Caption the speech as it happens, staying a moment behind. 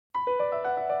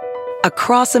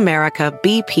Across America,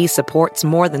 BP supports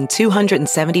more than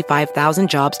 275,000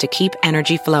 jobs to keep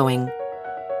energy flowing.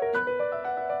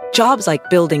 Jobs like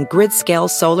building grid-scale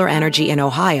solar energy in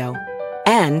Ohio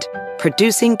and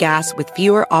producing gas with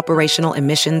fewer operational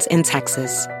emissions in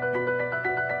Texas.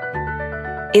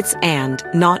 It's and,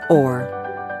 not or.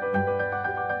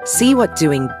 See what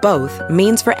doing both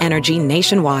means for energy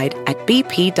nationwide at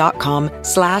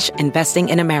bp.com/investing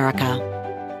in America.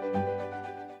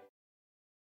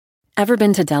 Ever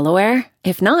been to Delaware?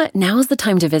 If not, now's the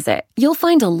time to visit. You'll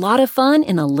find a lot of fun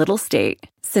in a little state.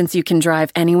 Since you can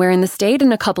drive anywhere in the state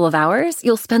in a couple of hours,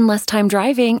 you'll spend less time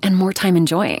driving and more time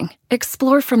enjoying.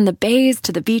 Explore from the bays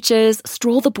to the beaches,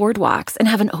 stroll the boardwalks, and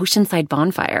have an oceanside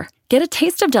bonfire. Get a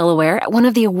taste of Delaware at one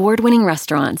of the award-winning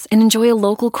restaurants and enjoy a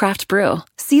local craft brew.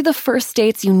 See the first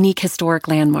state's unique historic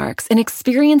landmarks and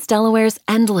experience Delaware's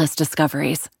endless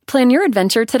discoveries. Plan your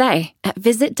adventure today at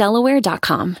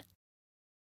visitdelaware.com.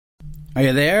 Are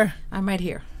you there? I'm right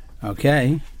here.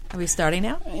 Okay. Are we starting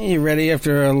now? You ready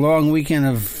after a long weekend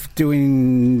of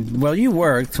doing... Well, you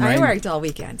worked, right? I worked all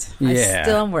weekend. Yeah. I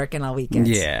still am working all weekend.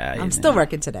 Yeah. I'm still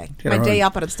working today. My day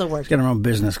off, but I'm still working. Got our own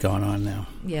business going on now.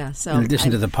 Yeah, so... In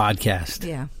addition to the podcast.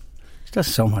 Yeah. She does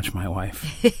so much, my wife.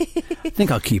 I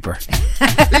think I'll keep her.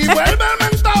 Thank you.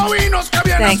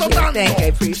 I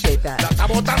appreciate that.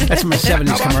 That's my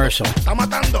 70s commercial.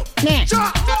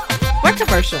 What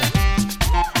commercial?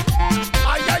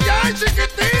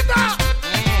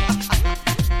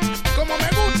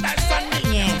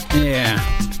 Yeah.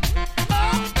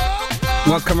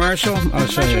 What commercial? I'll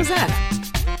show you. What commercial was that?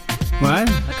 What?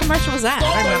 What commercial was that?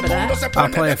 I remember that. I'll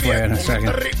play it for you in a second.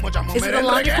 Is it a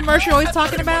laundry commercial you're always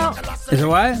talking about? Is it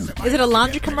what? Is it a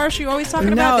laundry commercial you're always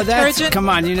talking about? No, that's... Detergent? Come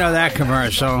on, you know that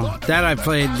commercial. That I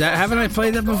played... That, haven't I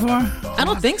played that before? I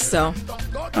don't think so.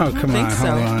 Oh, come on. so.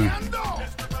 Hold on.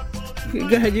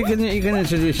 Go ahead. You can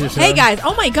introduce yourself. Hey guys!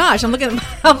 Oh my gosh! I'm looking.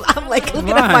 I'm like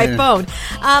looking at my phone.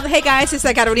 Hey guys! It's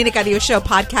the Carolina Cadillo Show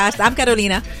podcast. I'm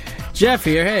Carolina. Jeff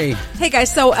here. Hey. Hey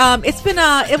guys! So it's been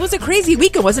it was a crazy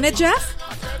weekend, wasn't it, Jeff?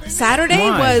 Saturday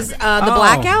was the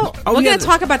blackout. We're going to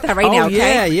talk about that right now.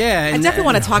 Okay? Yeah. I definitely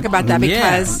want to talk about that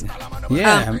because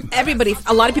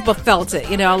a lot of people felt it.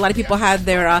 You know, a lot of people had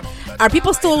their. Are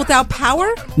people still without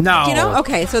power? No. You know?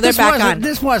 Okay, so they're back on.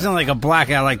 This wasn't like a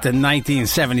blackout like the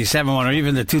 1977 one or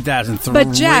even the 2003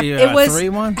 But Jeff, it was. 3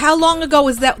 one? How long ago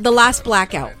was that? The last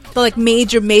blackout? The like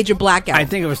major blackout. I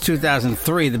think it was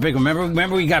 2003. The big one.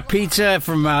 Remember we got pizza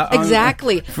from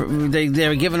exactly. They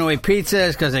were giving away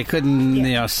pizzas because they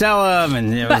couldn't sell them.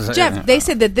 And but Jeff, they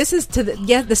said that this is to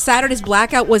the Saturday's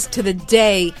blackout was to the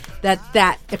day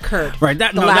that occurred. Right.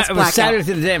 That was Saturday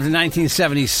to the day of the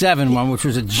 1977 one, which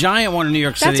was a giant one in New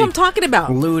York City. That's what I'm talking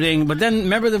about. Looting. But then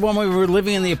remember the one we were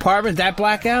living in the apartment? That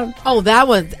blackout? Oh, that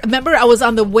was. Remember, I was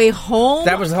on the way home.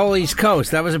 That was the whole East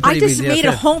Coast. That was a pretty big deal. I just made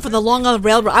it home from the Long Island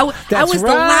Railroad. I was the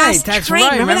last train.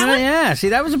 Right. Remember that one? Yeah. See,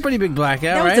 that was a pretty big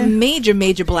blackout, right? That was a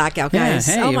major blackout, guys.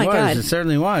 Yeah, hey, oh my God. It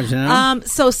certainly was. You know?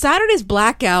 So Saturday's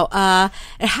blackout,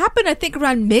 it happened, I think,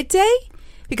 around midday.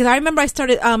 Because I remember I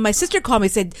started, my sister called me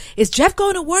and said, is Jeff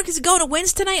going to work? Is he going to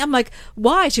Wins tonight? I'm like,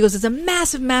 why? She goes, it's a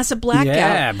massive blackout.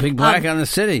 Yeah, big blackout in the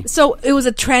city. So it was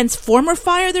a transformer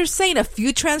fire, they're saying? A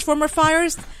few transformer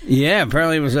fires? Yeah,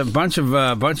 apparently it was a bunch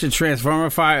of transformer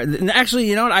fires. Actually,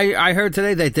 you know what? I heard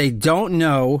today that they don't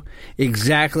know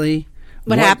exactly...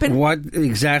 What happened? What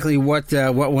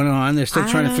went on? They're still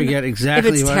trying to figure out exactly.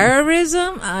 If it's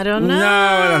terrorism, I don't know. No,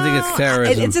 I don't think it's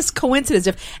terrorism. It's just coincidence.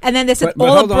 And then they said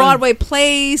all the Broadway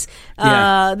plays.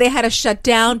 They had to shut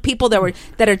down. People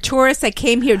that are tourists that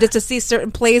came here just to see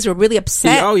certain plays were really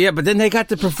upset. Oh yeah, but then they got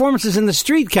the performances in the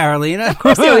street, Carolina. Of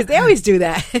course, they always do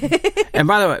that. And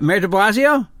by the way, Mayor De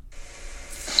Blasio.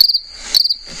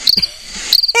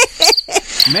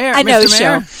 Mayor, I know, Mr.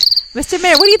 Mayor. Mr.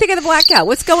 Mayor, what do you think of the blackout?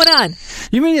 What's going on?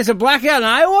 You mean it's a blackout in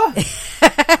Iowa?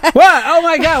 What? Oh,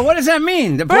 my God. What does that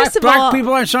mean? The black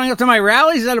people aren't showing up to my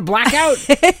rallies? Is that a blackout?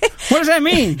 What does that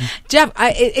mean? Jeff,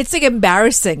 it's like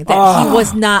embarrassing that he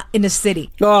was not in the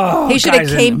city. He should have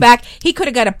came back. He could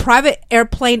have got a private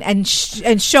airplane and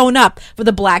shown up for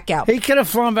the blackout. He could have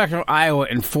flown back from Iowa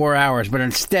in 4 hours, but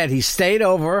instead he stayed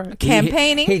over.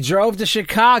 Campaigning. He drove to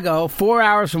Chicago, 4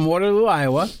 hours from Waterloo,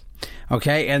 Iowa.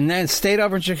 Okay, and then stayed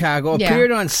over in Chicago,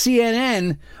 appeared on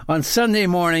CNN on Sunday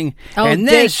morning, and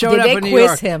then showed up in New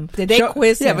York. Did they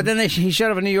quiz him? Yeah, but then he showed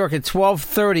up in New York at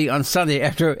 12:30 on Sunday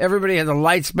after everybody had the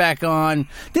lights back on.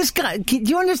 This guy, do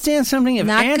you understand something? If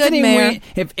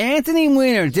Anthony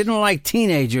Weiner didn't like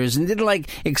teenagers and didn't like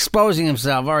exposing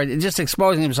himself, or just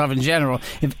exposing himself in general,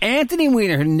 if Anthony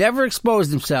Weiner had never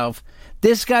exposed himself,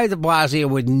 This guy de Blasio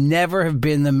would never have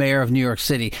been the mayor of New York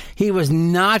City. He was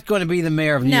not going to be the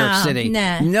mayor of New York City.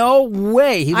 No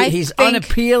way. He's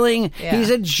unappealing. Yeah. He's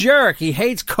a jerk. He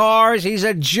hates cars. He's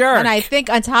a jerk. And I think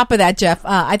on top of that, Jeff,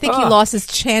 I think he lost his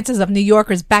chances of New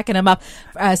Yorkers backing him up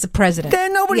as the president.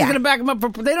 Then nobody's going to back him up.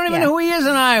 They don't even know who he is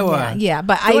in Iowa. Yeah,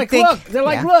 but I think...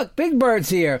 Look, Big Bird's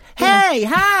here. Hey,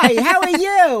 hi, how are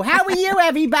you? How are you,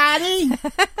 everybody?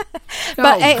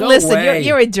 But hey, listen,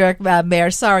 you're a jerk,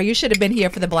 Mayor. Sorry, you should have been here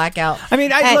for the blackout. I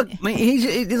mean,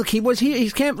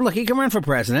 he can run for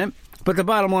president, but the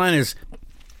bottom line is,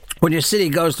 when your city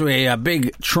goes through a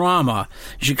big trauma,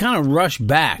 you should kind of rush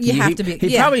back. You have to be.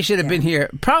 He probably should have been here.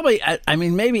 Probably, I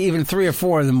mean, maybe even 3 or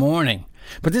 4 in the morning.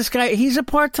 But this guy, he's a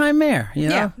part-time mayor. You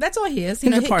know? Yeah, that's all he is.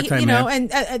 He's a part-time mayor.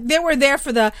 And they were there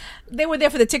for the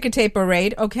ticker tape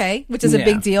parade, okay, which is a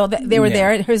big deal. They were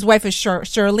there. His wife is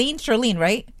Charlene,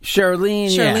 right?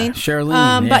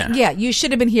 Charlene. But you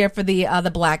should have been here for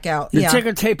the blackout. The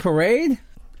ticker tape parade.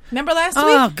 Remember last week?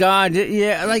 Oh God,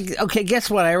 yeah. Okay, guess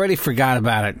what? I already forgot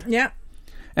about it. Yeah.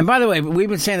 And by the way, we've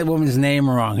been saying the woman's name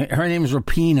wrong. Her name is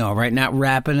Rapinoe, right? Not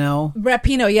Rapinoe.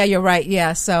 Rapinoe, yeah, you're right.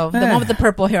 Yeah, so the one with the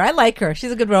purple hair. I like her.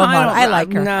 She's a good role model. I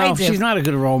like her. No, she's not a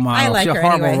good role model. I like she's her a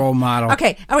horrible anyway. role model.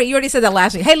 Okay, all right, you already said that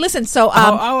last week. Hey, listen, so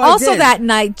also that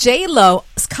night,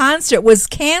 J-Lo's concert was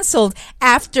canceled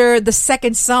after the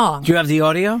second song. Do you have the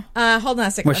audio? Hold on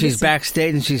a second. Where she's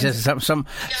backstage and she says something.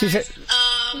 She said,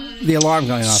 the alarm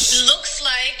going off. Looks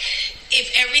like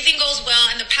if everything goes well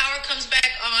and the power comes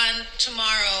back on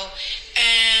tomorrow,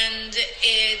 and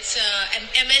it's and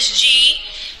MSG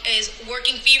is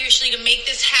working feverishly to make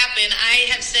this happen. I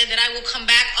have said that I will come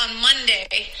back on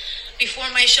Monday before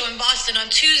my show in Boston on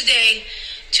Tuesday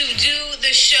to do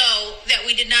the show that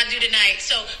we did not do tonight.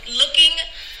 So looking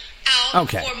out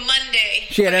for Monday.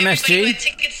 She had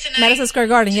MSG? Madison Square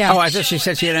Garden, yeah. Oh, I thought she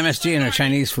said she had MSG in her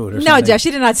Chinese food or something. No, Jeff, she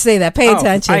did not say that. Pay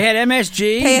attention. I had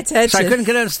MSG. Pay attention. So I couldn't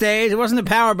get on stage. It wasn't the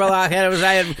power bill I had.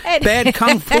 I had bad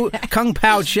Kung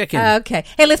Pao chicken. Okay.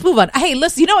 Hey, let's move on. Hey,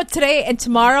 listen, you know what? Today and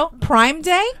tomorrow, Prime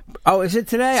Day? Oh, is it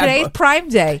today? Today's Prime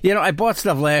Day. You know, I bought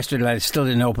stuff last year that I still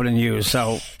didn't open and use.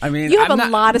 So, I mean, you have a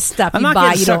lot of stuff you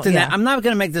buy. I'm not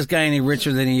going to make this guy any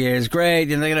richer than he is.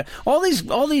 Great. And they're going to all these.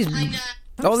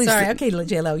 Sorry, okay,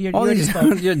 J-Lo, you're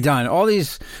done. All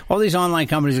these online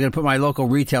companies are going to put my local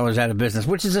retailers out of business,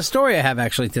 which is a story I have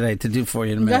actually today to do for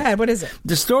you in a minute. Go ahead, what is it?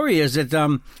 The story is that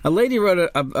a lady wrote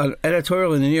an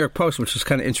editorial in the New York Post, which is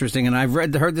kind of interesting, and I've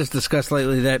heard this discussed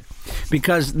lately, that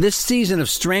because this season of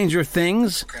Stranger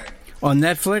Things on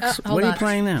Netflix, what are you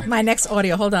playing now? My next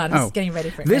audio, hold on, I'm getting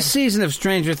ready for it. This season of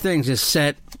Stranger Things is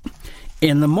set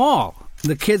in the mall.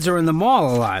 The kids are in the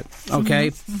mall a lot, okay?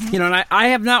 Mm-hmm. You know, and I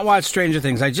have not watched Stranger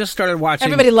Things. I just started watching.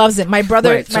 Everybody loves it. My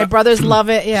brothers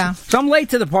love it, yeah. So I'm late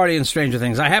to the party in Stranger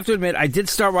Things. I have to admit, I did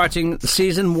start watching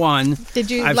season 1. Did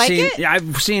you like it? Yeah,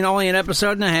 I've seen only an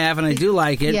episode and a half, and I do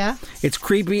like it. Yeah. It's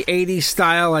creepy 80s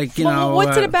style, like, you know.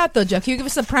 What's it about, though, Jeff? Can you give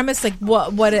us a premise? Like, is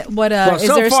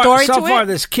there a story to it? So far,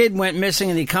 this kid went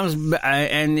missing, and he comes,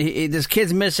 this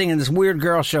kid's missing, and this weird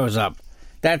girl shows up.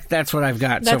 That's what I've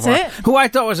got so far. That's it? Who I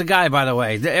thought was a guy, by the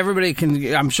way. Everybody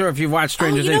can. I'm sure if you've watched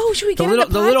Stranger Things, who should we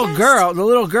get the little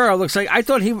girl looks like. I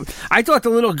thought the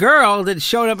little girl that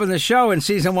showed up in the show in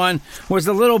season 1 was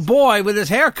the little boy with his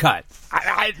haircut.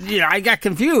 I got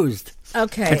confused.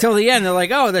 Okay. Until the end, they're like,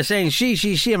 oh, they're saying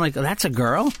she. I'm like, oh, that's a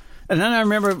girl. And then I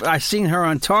remember I seen her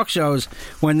on talk shows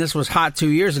when this was hot 2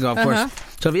 years ago, of course.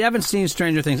 So if you haven't seen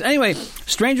Stranger Things, anyway,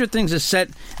 Stranger Things is set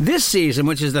this season,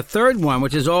 which is the third one,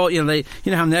 which is all you know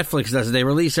how Netflix does it. They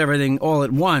release everything all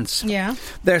at once. Yeah.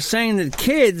 They're saying that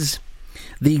kids,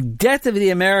 the death of the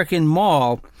American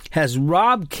mall has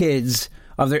robbed kids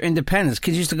of their independence.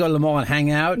 Kids used to go to the mall and hang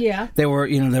out. Yeah. There were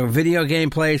video game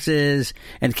places,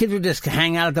 and kids would just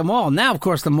hang out at the mall. Now, of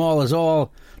course, the mall is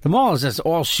just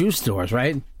all shoe stores,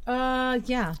 right?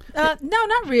 Yeah. No,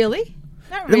 not really.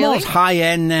 Not really. The mall's high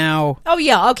end now. Oh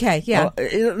yeah, okay, yeah.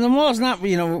 The mall's not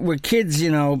where kids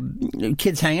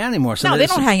kids hang out anymore. So no, they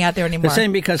don't hang out there anymore. They're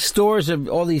saying because stores of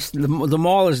all these, the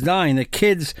mall is dying. The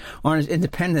kids aren't as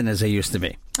independent as they used to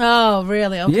be. Oh,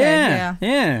 really? Okay,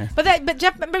 yeah. But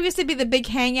Jeff, remember we used to be the big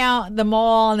hangout, the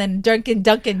mall, and then Dunkin'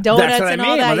 Donuts and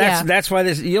all that. Well, that's why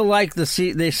you'll like they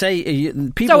say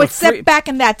people. So it's set back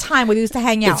in that time when we used to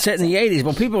hang out. It's set in the 80s.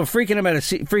 Well, people are freaking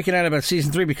out about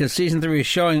season 3 because season 3 is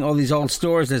showing all these old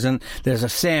stores. There's a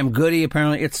Sam Goody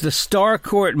apparently. It's the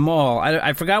Starcourt Mall.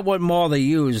 I forgot what mall they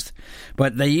used,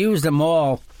 but they used a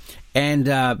mall,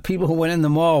 and people who went in the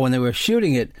mall when they were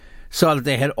shooting it saw that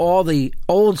they had all the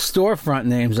old storefront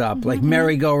names up, like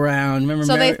Merry-Go-Round.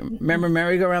 Remember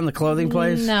Merry-Go-Round, the clothing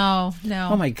place? No.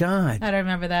 Oh my God, I don't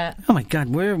remember that. Oh my God,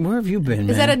 where have you been?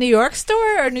 Is that a New York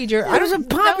store or New Jersey? It was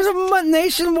a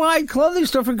nationwide clothing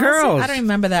store for girls. I don't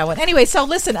remember that one. Anyway, so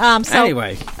listen. Hey, all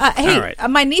right.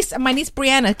 my niece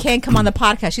Brianna can't come on the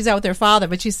podcast. She's out with her father,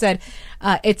 but she said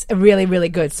it's really, really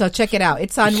good. So check it out.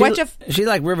 It's on She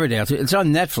like Riverdale too. It's on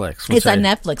Netflix. It's on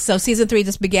Netflix. So season 3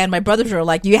 just began. My brothers were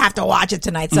like, "You have to watch it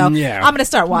tonight." So I'm going to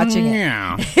start watching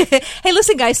it. Hey,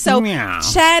 listen, guys. So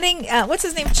Channing, what's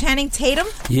his name? Channing Tatum.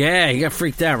 Yeah, he got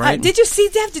freaked out, right? Did you see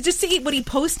that? Did you see what he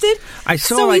posted? I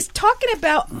saw. So he's talking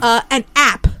about an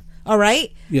app. All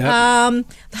right. Yeah.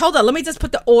 Hold on. Let me just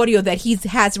put the audio that he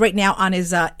has right now on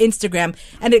his Instagram,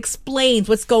 and it explains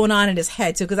what's going on in his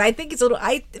head too. Because I think it's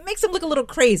it makes him look a little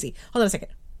crazy. Hold on a second.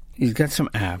 He's got some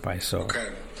app I saw. Okay.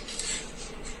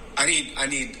 I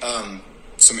need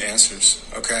some answers.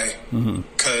 Okay.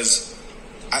 Because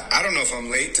I don't know if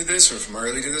I'm late to this or if I'm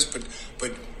early to this,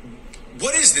 but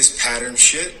what is this pattern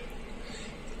shit?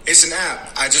 It's an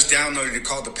app I just downloaded it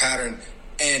called The Pattern,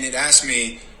 and it asked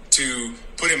me to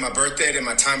put in my birth date and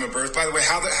my time of birth. By the way,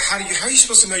 how are you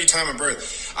supposed to know your time of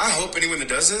birth? I hope anyone that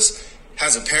does this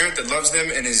has a parent that loves them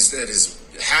and that is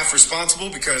half responsible,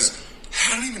 because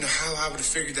I don't even know how I would have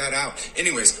figured that out.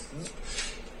 Anyways,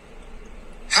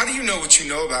 how do you know what you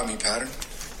know about me, Pattern?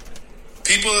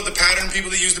 People of The Pattern,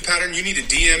 people that use The Pattern, you need to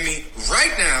DM me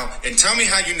right now and tell me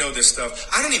how you know this stuff.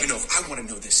 I don't even know if I want to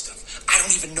know this stuff. I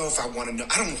don't even know if I want to know.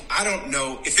 I don't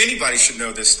know if anybody should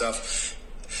know this stuff.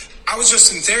 I was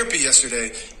just in therapy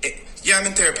yesterday. I'm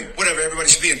in therapy. Whatever, everybody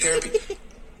should be in therapy.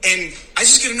 And I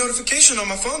just get a notification on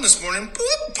my phone this morning.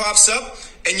 Boop, pops up,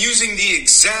 and using the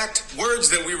exact words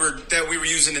that we were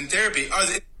using in therapy.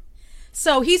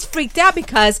 So he's freaked out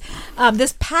because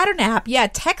this Pattern app,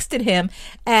 texted him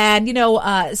and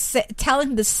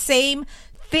telling the same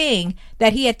thing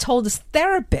that he had told his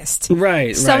therapist.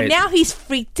 Right. So now he's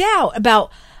freaked out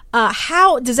about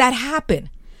how does that happen.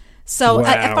 So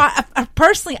wow. If I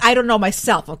personally, I don't know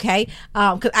myself, okay?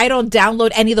 Because I don't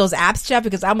download any of those apps, Jeff,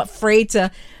 because I'm afraid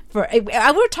to. We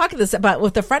were talking this about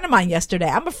with a friend of mine yesterday.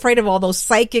 I'm afraid of all those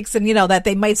psychics and, that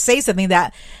they might say something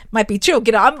that might be true.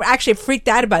 I'm actually freaked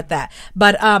out about that.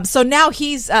 But so now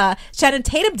Channing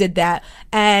Tatum did that,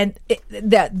 and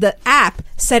the app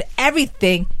said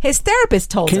everything his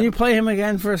therapist told him. Can you play him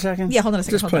again for a second? Yeah, hold on a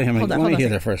second. Just play him again. Let me hear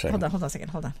that for a second. Hold on a second.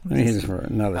 Hold on. Let me hear this for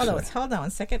another second. Hold on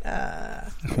 1 second.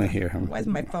 Let me hear him. Where's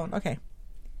my phone? Okay.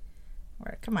 All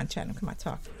right, come on, Channing. Come on,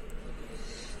 talk.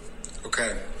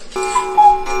 Okay.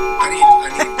 I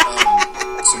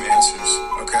need some answers,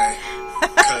 okay?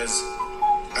 Because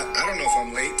I don't know if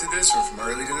I'm late to this or if I'm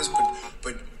early to this,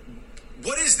 but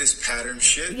what is this pattern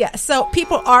shit? Yeah, so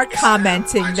people are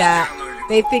commenting that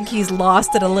they think he's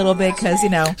lost it a little bit because,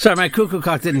 Sorry, my cuckoo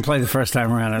clock didn't play the first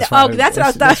time around. That's what I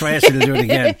thought. That's why I asked you to do it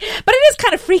again. But it is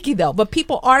kind of freaky, though. But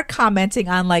people are commenting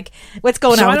on, what's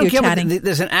going on with you, Channing.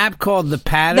 There's an app called The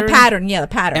Pattern? The Pattern, yeah, The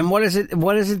Pattern. And what does it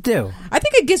do? I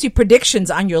think it gives you predictions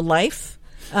on your life.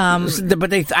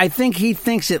 But I think he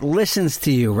thinks it listens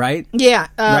to you, right? Yeah.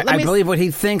 Right? I believe what he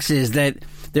thinks is that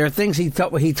there are things he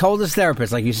told his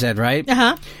therapist, like you said, right?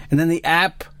 Uh-huh. And then the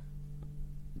app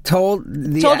told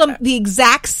him the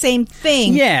exact same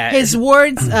thing. Yeah. His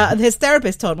words, his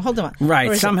therapist told him. Hold on.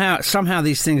 Right. Somehow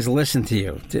these things listen to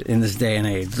you in this day and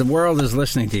age. The world is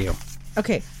listening to you.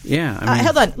 Okay. Yeah.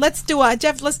 Hold on. Let's do a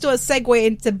segue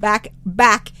into back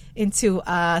into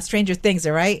Stranger Things,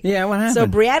 all right? Yeah, what happened? So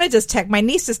Brianna my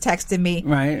niece just texted me.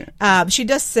 Right. She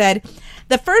just said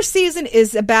the first season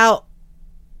is about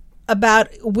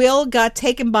Will got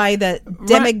taken by the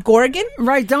Demogorgon.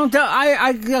 Right.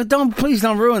 Please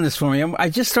don't ruin this for me. I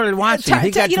just started watching.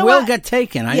 Will got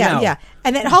taken. I know. Yeah.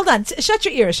 And then hold on, shut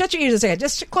your ears. Shut your ears a second.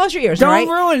 Just close your ears. Don't all right?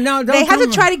 ruin. No, don't. They had to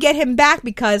try to get him back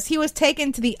because he was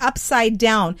taken to the Upside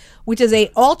Down, which is a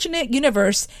alternate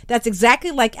universe that's exactly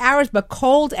like ours, but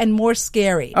cold and more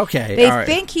scary. Okay, they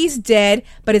think he's dead,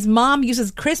 but his mom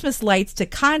uses Christmas lights to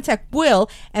contact Will,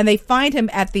 and they find him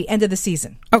at the end of the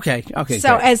season. Okay.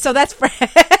 So that's for.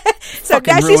 So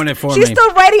guys, she's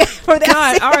still writing for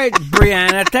that. All right,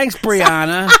 Brianna. Thanks,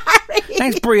 Brianna.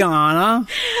 Thanks, Brianna.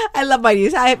 I love my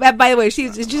niece. By the way, she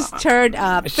just turned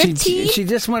 15. She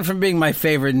just went from being my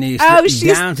favorite niece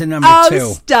down to number 2.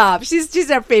 Oh, stop. She's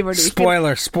our favorite niece.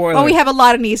 Spoiler. Well, we have a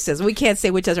lot of nieces. We can't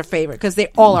say which is our favorite because they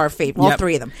all are favorite. All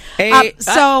three of them.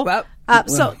 So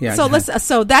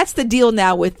that's the deal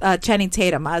now with Channing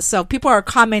Tatum. So people are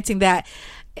commenting that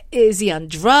Is he on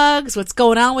drugs? What's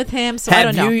going on with him? So I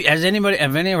don't know.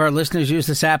 Have any of our listeners used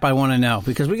this app? I want to know,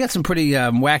 because we got some pretty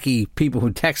wacky people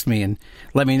who text me and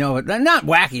let me know. Not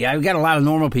wacky. I've got a lot of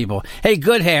normal people. Hey,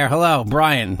 good hair. Hello,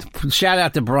 Brian. Shout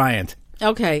out to Bryant.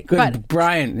 Okay, good,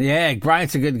 Brian. Yeah,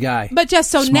 Brian's a good guy. But Jeff,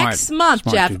 so next month,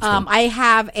 Jeff, I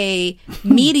have a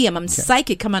medium. I'm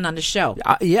psychic coming on the show.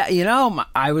 Yeah,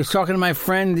 I was talking to my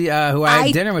friend who I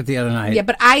had dinner with the other night. Yeah,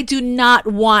 but I do not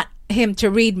want him to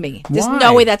read me. There's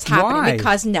no way that's happening.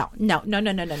 Because no.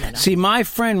 See, my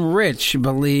friend Rich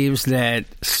believes that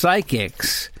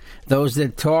psychics, those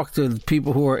that talk to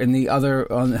people who are in the other,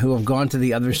 who have gone to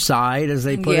the other side, as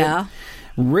they put it.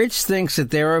 Rich thinks that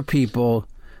there are people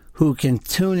who can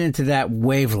tune into that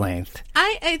wavelength.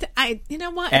 You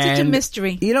know what? It's a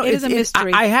mystery. It is a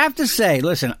mystery. I have to say,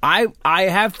 listen, I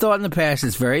have thought in the past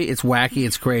it's wacky,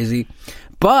 it's crazy,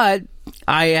 but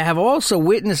I have also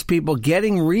witnessed people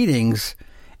getting readings,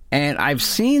 and I've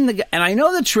seen and I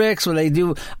know the tricks where they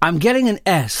do. I'm getting an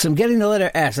S. I'm getting the letter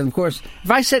S. And of course,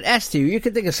 if I said S to you, you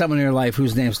could think of someone in your life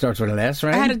whose name starts with an S,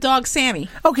 right? I had a dog, Sammy.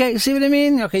 Okay, see what I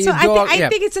mean? Okay, so I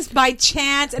think it's just by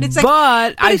chance, and it's like.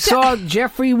 But I saw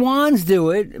Jeffrey Wands do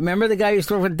it. Remember the guy who used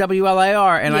to work with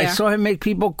WLIR, and I saw him make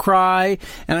people cry.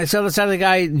 And I saw this other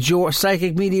guy,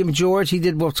 psychic medium George. He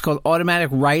did what's called automatic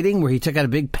writing, where he took out a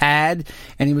big pad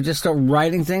and he would just start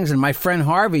writing things. And my friend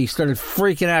Harvey started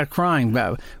freaking out, crying.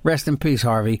 Rest in peace,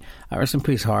 Harvey. Rest in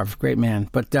peace, Harv. Great man.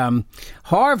 But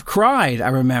Harv cried, I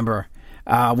remember,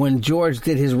 when George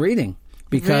did his reading.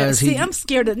 Because I'm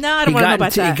scared of. No, I don't want to know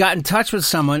about that. He got in touch with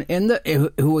someone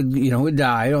who had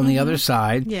died on the other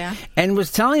side, and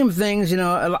was telling him things.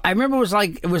 I remember it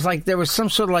was like there was some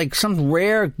sort of like some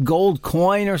rare gold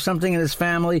coin or something in his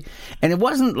family, and it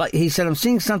wasn't like he said, "I'm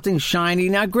seeing something shiny."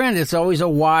 Now, granted, it's always a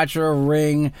watch or a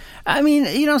ring. I mean,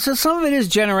 so some of it is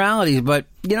generalities, but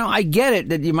I get it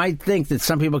that you might think that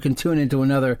some people can tune into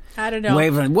another. I don't know.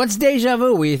 Wavelength. What's deja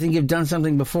vu? Where you think you've done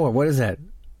something before? What is that?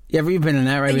 You've been in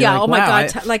that, right? Yeah. Like, oh my wow,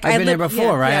 God! I've been there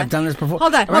before, right? I've done this before.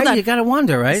 Hold on. You gotta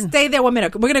wonder, right? Stay there 1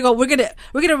 minute. We're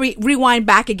gonna rewind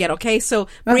back again. Okay. So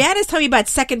Brianna's telling me about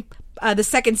the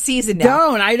second season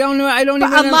now. I don't know. I don't even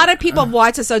know. A lot of people have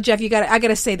watched it. So Jeff, I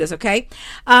gotta say this, okay?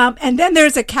 And then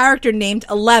there's a character named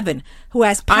 11 who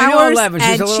has powers, I know 11.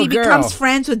 She's and she becomes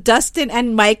friends with Dustin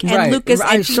and Mike and Lucas,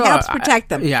 and she helps protect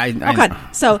them. Okay.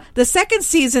 So the second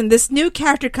season, this new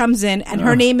character comes in, and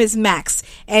her name is Max,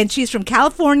 and she's from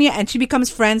California, and she becomes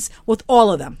friends with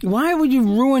all of them. Why would you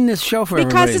ruin this show for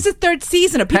everybody? Because it's the third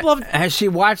season. Has she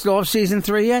watched all of season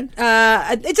 3 yet?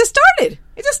 It just started.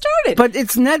 But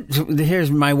it's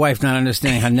here's my wife not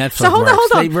understanding how Netflix so hold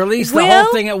works. On. They release the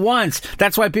whole thing at once.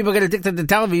 That's why people get addicted to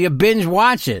television. You binge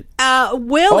watch it.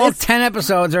 All 10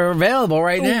 episodes are available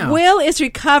right now. Will is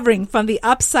recovering from the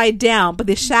upside down, but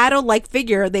the shadow-like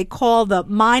figure they call the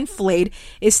Mind Flayed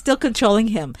is still controlling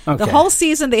him. Okay. The whole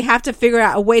season they have to figure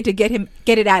out a way to get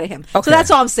it out of him. Okay. So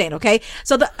that's all I'm saying, okay?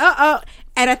 So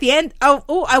and at the end,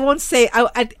 I won't say.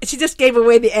 She just gave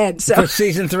away the end. So for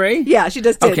season 3, yeah, she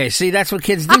just did. Okay, see, that's what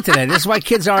kids do today. This is why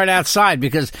kids aren't outside,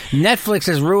 because Netflix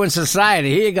has ruined society.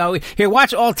 Here you go. Here,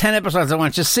 watch all 10 episodes at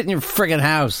once. Just sit in your friggin'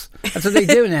 house. That's what they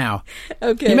do now.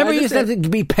 Okay. You remember you used to have to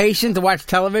be patient to watch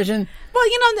television? Well,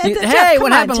 hey,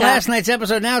 what happened last night's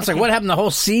episode? Now it's like, what happened the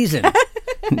whole season?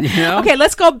 Okay,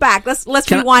 let's go back.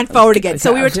 Let's rewind forward again.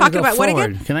 So we were talking about forward. What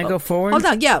again? Can I go forward? Hold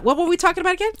on. Yeah. What were we talking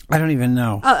about again? I don't even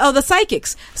know. The psychics.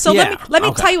 So let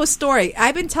me tell you a story.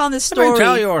 I've been telling this story. Let me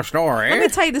tell you a story. Let me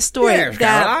tell you the story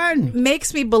that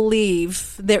makes me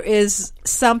believe there is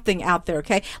something out there.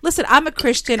 Okay, listen. I'm a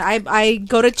Christian. I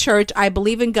go to church. I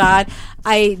believe in God.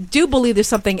 I do believe there's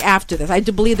something after this. I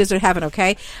do believe there's a heaven.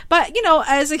 Okay, but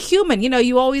as a human,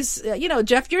 you always,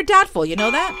 Jeff, you're doubtful. You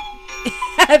know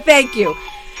that. Thank you.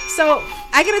 So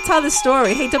I got to tell this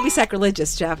story. Hey, don't be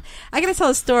sacrilegious, Jeff. I got to tell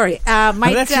a story.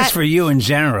 That's just for you in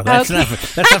general. That's not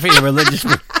for your religious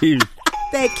beliefs.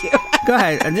 Thank you. Go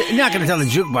ahead. You're not going to tell the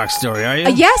jukebox story, are you?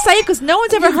 Yes, I am, because no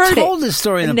one's ever heard it. You told this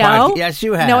story in the podcast. Yes,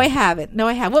 you have. No, I haven't.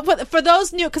 Well, for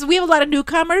those new, because we have a lot of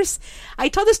newcomers, I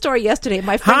told the story yesterday.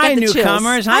 My friend got the chills. Hi,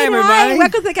 newcomers. Hi, everybody. Hi,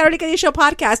 welcome to the Carolina Cadillo Show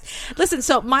podcast. Listen,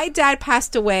 so my dad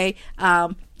passed away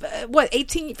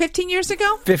 15 years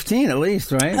ago? 15 at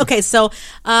least, right? Okay, so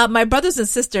my brothers and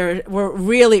sister were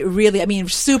really, really,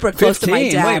 super close 15. To my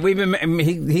dad. Wait,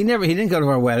 he didn't go to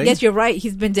our wedding. Yes, you're right.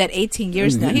 He's been dead 18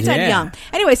 years now. He's died young.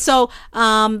 Anyway, so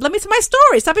let me tell my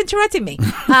story. Stop interrupting me.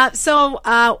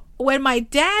 When my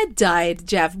dad died,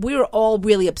 Jeff, we were all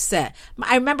really upset.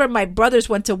 I remember my brothers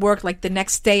went to work like the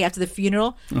next day after the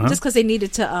funeral, just because they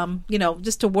needed to,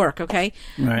 just to work, okay?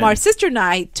 Right. My sister and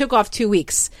I took off 2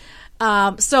 weeks.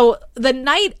 So the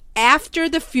night after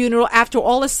the funeral, after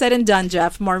all is said and done,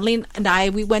 Jeff, Marlene and I,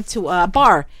 we went to a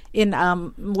bar in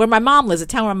where my mom lives, the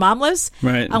town where my mom lives.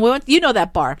 Right. We went, you know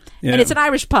that bar. Yeah. And it's an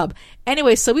Irish pub.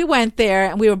 Anyway, so we went there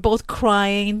and we were both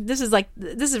crying. This is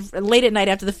late at night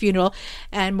after the funeral.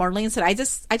 And Marlene said, I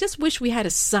just wish we had a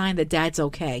sign that Dad's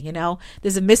okay. You know,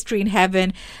 there's a mystery in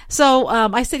heaven. So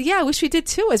I said, yeah, I wish we did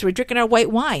too, as we're drinking our white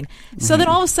wine. So then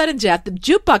all of a sudden, Jeff, the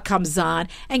jukebox comes on,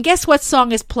 and guess what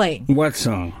song is playing? What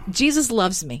song? Jesus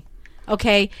Loves Me.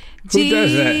 Okay, who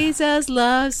does that? Jesus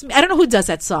loves me. I don't know who does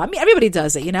that song. I mean, everybody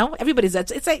does it. You know, everybody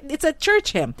does. It's a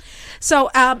church hymn. So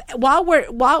while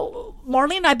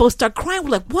Marlene and I both start crying,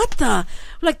 we're like, "What the?"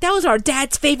 We're like, that was our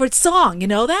dad's favorite song. You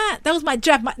know that? That was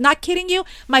not kidding you.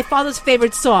 My father's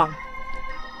favorite song.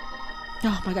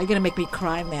 Oh my God, you're gonna make me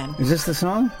cry, man. Is this the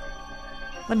song?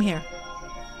 Let me hear.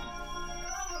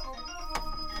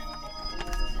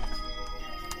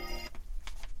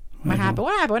 What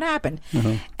happened?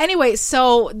 Uh-huh. Anyway,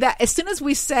 so that as soon as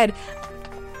we said,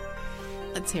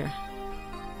 let's hear.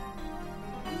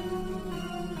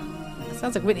 It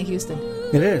sounds like Whitney Houston.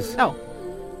 It is. Oh.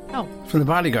 It's from the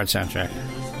Bodyguard soundtrack.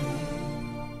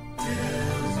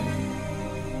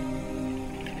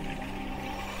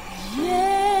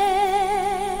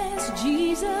 Yes,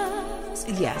 Jesus.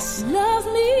 Yes. Love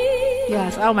me.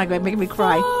 Yes. Oh my God, making me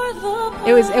cry.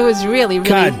 It was really.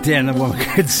 God damn, the woman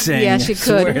could sing. Yeah, she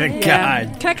could. Swear to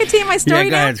God. Can I continue my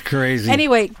story now? Yeah, it's crazy.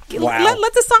 Anyway, wow.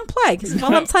 let the song play.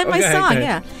 While I'm telling my song, okay.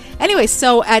 yeah. Anyway,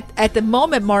 so at the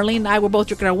moment, Marlene and I were both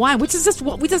drinking our wine, which is just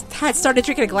what we just had started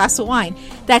drinking a glass of wine.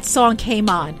 That song came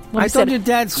on. I thought your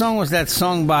dad's song was that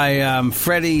song by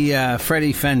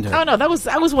Freddie Fender. Oh no, that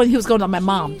was when he was going on my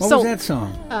mom. What was that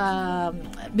song?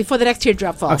 Before the next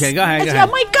teardrop falls. Okay, go ahead. Oh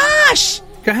my gosh.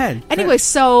 Go ahead. Anyway,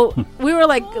 so we're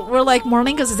like,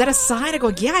 Marlene goes, "Is that a sign?" I go,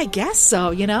 "Yeah, I guess so."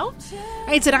 You know,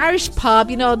 it's an Irish pub.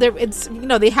 You know,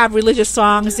 they have religious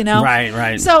songs. You know,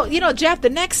 right. So Jeff, the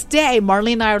next day,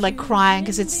 Marlene and I are like crying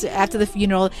because it's after the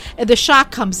funeral. And the shock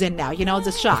comes in now. You know,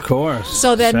 the shock. Of course.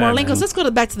 So then Sad, Marlene man. goes, "Let's go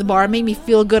back to the bar." It made me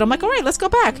feel good. I'm like, "All right, let's go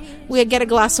back." We get a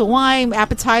glass of wine,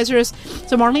 appetizers.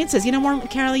 So Marlene says,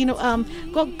 "Carol,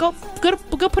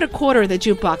 go put a quarter in the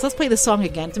jukebox. Let's play the song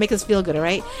again to make us feel good." All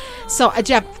right. So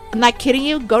Jeff, I'm not kidding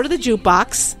you. Go to the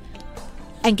jukebox,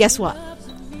 and guess what?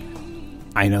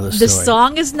 I know the story. The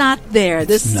song is not there.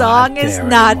 The song is there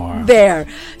not anymore. there.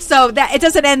 So that it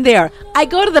doesn't end there. I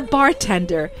go to the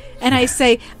bartender and I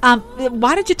say,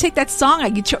 "Why did you take that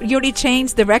song? You already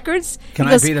changed the records?" Can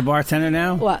I be the bartender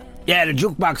now? What? Yeah, the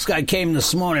jukebox guy came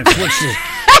this morning,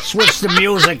 switched the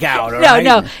music out. All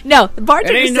right? No. The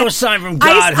bartender It ain't said, no sign from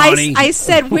God, honey. I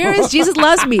said, "Where is Jesus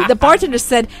Loves Me?" The bartender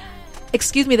said,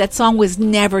 "Excuse me, that song was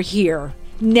never here.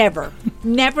 Never,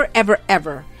 ever,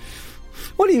 ever."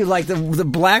 What do you like, the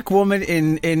black woman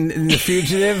in The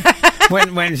Fugitive?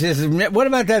 when she says, "What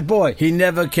about that boy? He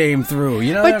never came through."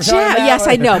 You know what I'm talking about? Yes,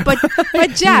 I know. But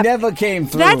Jeff, he never came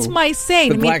through. That's my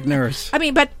saying. The black nurse. I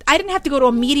mean, but I didn't have to go to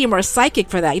a medium or a psychic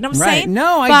for that. You know what I'm Right. saying?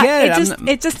 No, I but get it.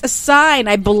 It's just a sign.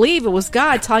 I believe it was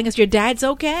God telling us your dad's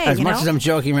okay. As much as I'm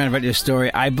joking around about your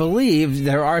story, I believe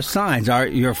there are signs.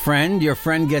 Your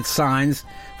friend gets signs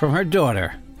from her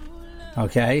daughter.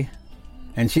 Okay?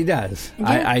 And she does.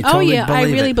 Yeah. I totally believe I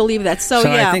really it. believe that. So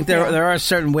So yeah, I think there are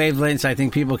certain wavelengths I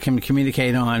think people can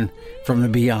communicate on from the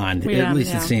beyond. At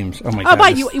least it seems. Oh my God!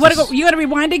 But you want to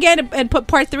rewind again and put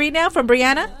part 3 now from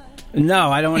Brianna?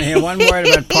 No, I don't want to hear one word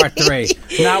about part 3.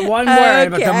 Not one word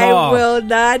about the mall. I will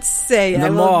not say the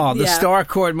mall, the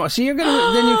Starcourt Mall. So you're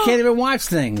gonna then you can't even watch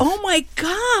things. Oh my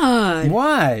God!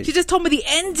 What? She just told me the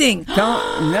ending.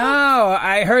 No,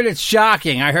 I heard it's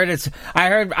shocking.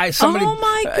 Somebody. Oh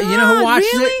my God! You know who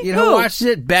watched really? it? You know who watched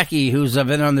it? Becky, who's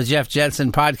been on the Jeff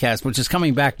Jensen podcast, which is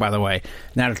coming back, by the way.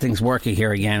 Now that things working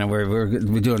here again, and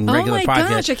we're doing regular podcasts. Oh my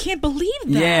gosh! I can't believe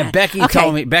that. Yeah, Becky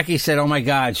told me. Becky said, "Oh my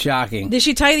God, shocking." Did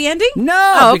she tell you the ending?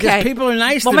 No, okay. because people are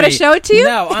nice to me. Want me to show it to you?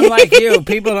 No, unlike you,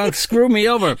 people don't screw me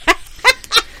over.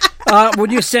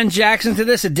 Would you send Jackson to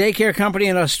this? A daycare company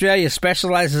in Australia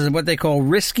specializes in what they call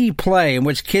risky play, in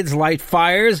which kids light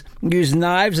fires, use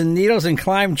knives and needles, and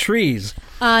climb trees.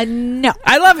 No.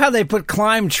 I love how they put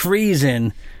climb trees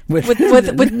in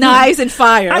with knives and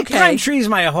fire. Okay. I climbed trees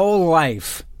my whole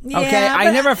life. Yeah, okay,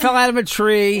 I never fell out of a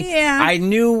tree. Yeah. I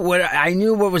knew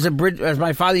what was a bridge, as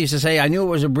my father used to say. I knew it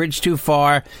was a bridge too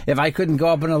far if I couldn't go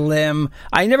up on a limb.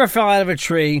 I never fell out of a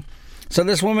tree. So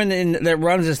this woman that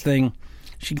runs this thing,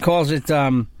 she calls it.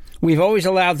 We've always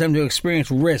allowed them to experience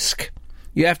risk.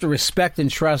 You have to respect and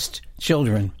trust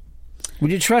children.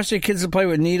 Would you trust your kids to play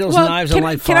with needles, knives, and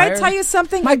light fire? Can I tell you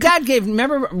something? My dad gave.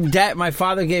 Remember, my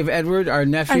father gave Edward, our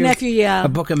nephew, a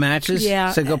book of matches.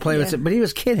 Yeah, said go play with it. But he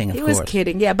was kidding. Of course. He was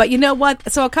kidding. Yeah, but you know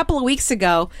what? So a couple of weeks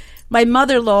ago, my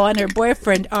mother-in-law and her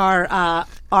boyfriend are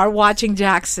watching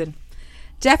Jackson.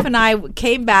 Jeff and I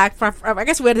came back from, I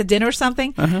guess we had a dinner or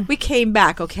something. Uh-huh. We came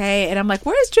back, okay? And I'm like,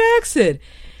 where's Jackson?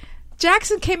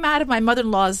 Jackson came out of my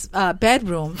mother-in-law's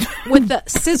bedroom with the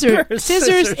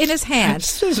scissors in his hand.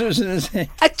 Scissors in his hand.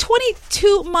 A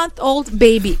 22-month-old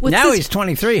baby. Now he's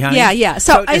 23, honey. Yeah.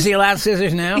 So is he allowed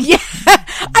scissors now? Yeah.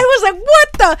 I was like,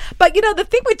 what the? But, the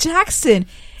thing with Jackson,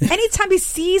 anytime he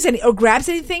sees or grabs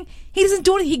anything, he doesn't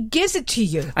do it. He gives it to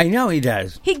you. I know he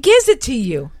does. He gives it to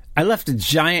you. I left a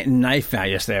giant knife out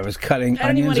yesterday. I was cutting onions with. I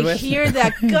don't even want to hear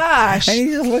that. Gosh. And he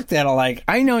just looked at it like,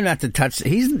 I know not to touch it.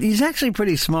 He's actually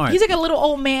pretty smart. He's like a little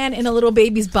old man in a little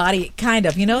baby's body, kind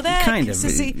of. You know that? Kind of.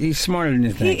 He's smarter than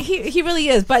you think. He really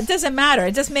is, but it doesn't matter.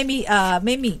 It just made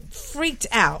me freaked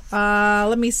out.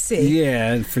 Let me see.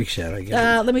 Yeah, it freaks you out, I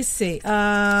guess. Let me see.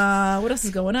 What else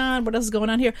is going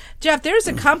on? Here? Jeff, there's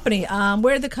a company.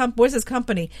 Where's this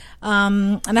company?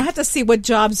 And I have to see what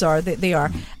jobs they are.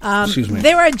 Excuse me.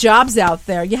 There are jobs out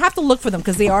there. You have to look for them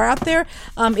because they are out there.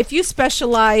 If you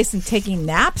specialize in taking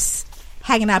naps,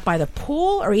 hanging out by the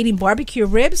pool, or eating barbecue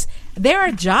ribs, there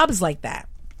are jobs like that.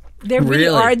 There really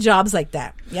are jobs like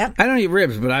that. Yep. I don't eat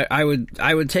ribs, but I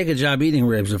would take a job eating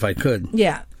ribs if I could.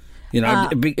 Yeah.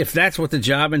 If that's what the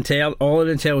job entailed, all it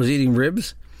entailed was eating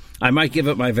ribs, I might give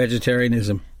up my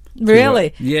vegetarianism.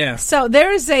 Really? Yeah. So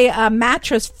there's a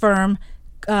mattress firm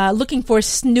looking for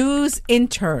snooze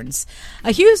interns.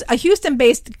 A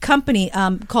Houston-based company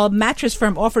called Mattress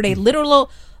Firm offered a literal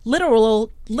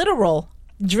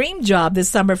dream job this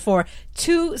summer for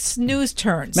 2 snooze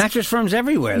turns. Mattress firms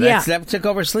everywhere. That took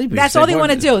over sleeping. That's all they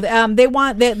want to do.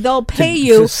 They'll pay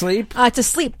you to sleep. To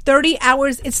sleep 30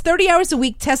 hours. It's 30 hours a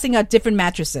week testing out different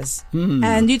mattresses,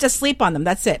 and you just sleep on them.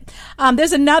 That's it.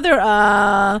 There's another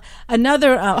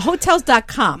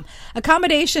Hotels.com.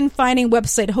 Accommodation finding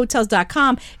website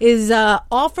Hotels.com is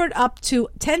offered up to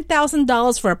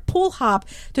 $10,000 for a pool hop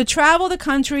to travel the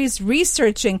countries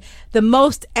researching the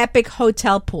most epic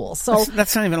hotel pools. So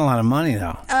that's not even a lot of money,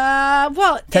 though.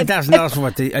 $10,000 for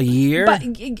what? A year?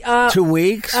 2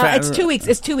 weeks? It's 2 weeks.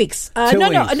 It's 2 weeks.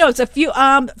 No. It's a few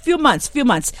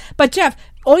months. But Jeff,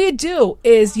 all you do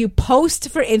is you post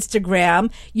for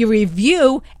Instagram, you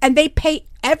review, and they pay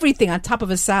everything on top of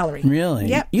his salary. Really?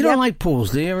 Yep. You don't like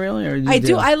pools, do you? Really? Or I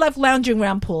do. I love lounging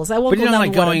around pools. I won't. But you don't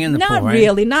like going in the pool, right?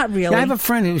 Not really. Yeah, I have a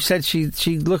friend who said she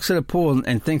looks at a pool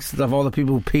and thinks of all the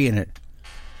people who pee in it.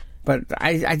 But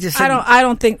I just said, I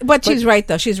don't think. But she's right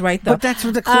though. But that's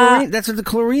what the chlorine. That's what the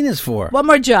chlorine is for. One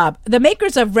more job. The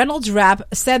makers of Reynolds Wrap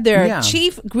said their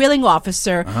chief grilling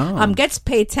officer gets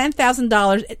paid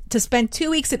 $10,000 to spend 2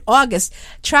 weeks in August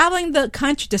traveling the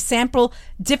country to sample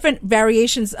different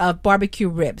variations of barbecue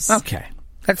ribs. Okay.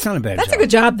 That's not a bad job. That's a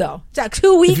good job though.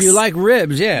 2 weeks. If you like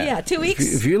ribs, yeah. Yeah, 2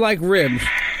 weeks. If you like ribs.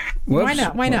 Whoops. Why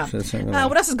not? What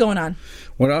else is going on?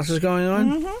 What else is going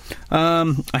on?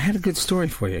 Mm-hmm. I had a good story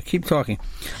for you. Keep talking.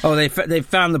 Oh, they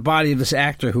found the body of this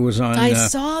actor who was on. I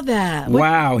saw that.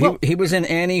 Wow, he was in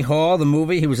Annie Hall, the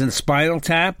movie. He was in Spinal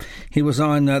Tap. He was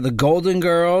on The Golden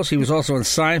Girls. He was also in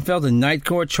Seinfeld and Night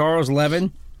Court. Charles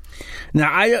Levin.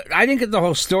 Now I didn't get the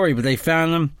whole story, but they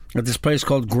found him at this place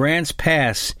called Grants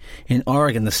Pass in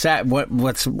Oregon.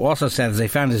 What's also sad is they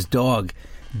found his dog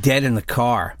dead in the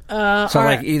car.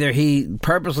 Either he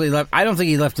purposely left. I don't think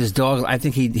he left his dog. I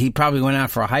think he probably went out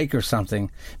for a hike or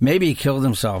something. Maybe he killed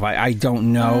himself. I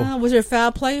don't know. Was there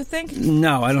foul play, you think?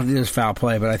 No, I don't think there was foul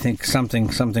play, but I think something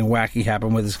wacky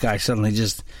happened with this guy. Suddenly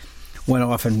just went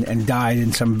off and died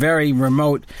in some very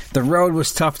remote. The road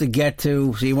was tough to get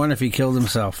to, so you wonder if he killed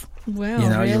himself. Well,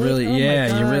 really?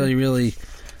 You really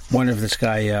wonder if this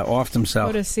guy offed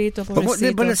himself.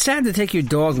 Pobrecito. But it's sad to take your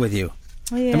dog with you.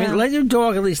 Yeah. I mean, let your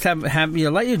dog at least have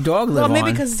let your dog live on. Well,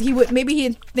 maybe because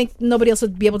he'd think nobody else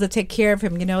would be able to take care of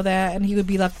him, you know that, and he would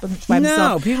be left by himself.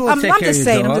 No, people would take care of your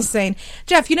dog. I'm just saying.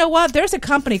 Jeff, you know what? There's a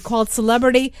company called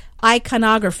Celebrity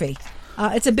Iconography.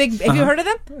 It's a big. Have you heard of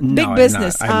them? No, big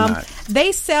business. I'm not.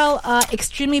 They sell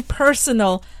extremely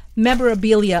personal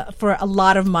memorabilia for a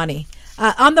lot of money.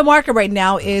 On the market right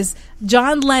now is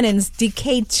John Lennon's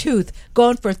decayed tooth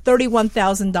going for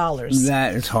 $31,000.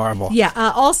 That is horrible. Yeah.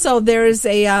 Also, there's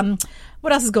a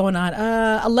what else is going on?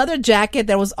 A leather jacket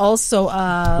that was also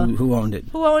who owned it?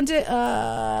 Who owned it?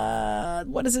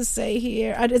 What does it say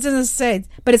here? It doesn't say,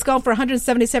 but it's going for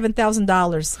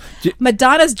 $177,000.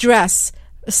 Madonna's dress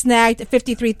snagged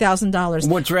 $53,000.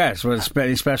 What dress? Was it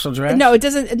any special dress? No, it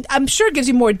doesn't. I'm sure it gives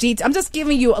you more details. I'm just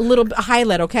giving you a little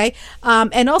highlight, okay?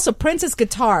 And also Prince's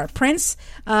guitar. Prince,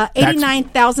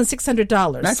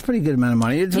 $89,600. That's a pretty good amount of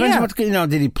money. It depends what,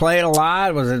 did he play it a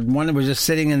lot? Was it one that was just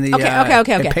sitting in the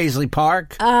okay. Paisley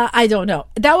Park? I don't know.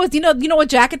 That was, you know what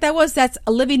jacket that was? That's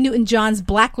Olivia Newton-John's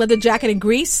black leather jacket in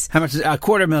Greece. How much?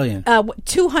 $250,000.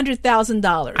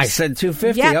 $200,000. I said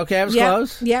 $250,000. Okay, I was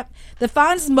close. Yep. The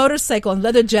Fonz motorcycle and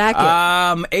leather jacket.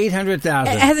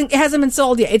 $800,000. It hasn't been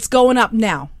sold yet. It's going up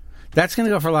now. That's going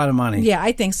to go for a lot of money. Yeah,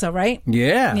 I think so, right?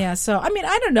 Yeah. Yeah, so, I mean,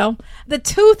 I don't know. The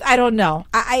tooth, I don't know.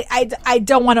 I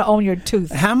don't want to own your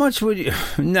tooth. How much would you...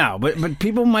 No, but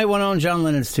people might want to own John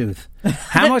Lennon's tooth.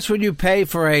 How much would you pay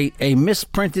for a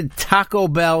misprinted Taco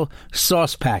Bell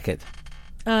sauce packet?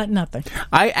 Nothing.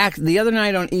 The other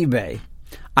night on eBay...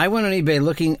 I went on eBay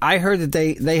looking. I heard that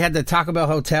they had the Taco Bell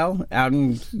Hotel out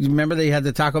in. You remember they had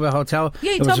the Taco Bell Hotel?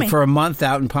 Yeah, you told me. It was for a month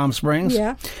out in Palm Springs.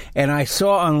 Yeah. And I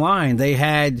saw online they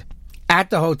had at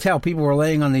the hotel people were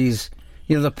laying on these,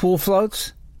 the pool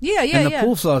floats. Yeah. And the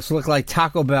pool floats looked like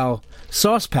Taco Bell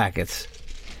sauce packets.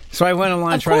 So I went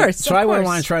online trying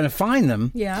to find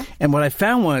them. Yeah. And what I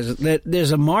found was that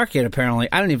there's a market apparently.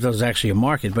 I don't know if there's actually a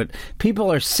market, but people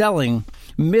are selling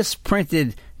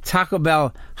misprinted Taco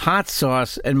Bell hot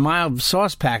sauce and mild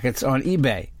sauce packets on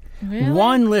eBay. Really?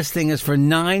 One listing is for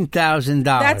 $9,000.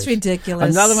 That's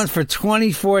ridiculous. Another one's for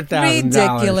 $24,000.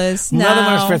 Ridiculous. Another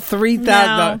No. one's for $3,000.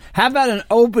 No. How about an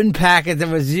open packet that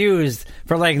was used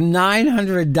for like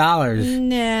 $900?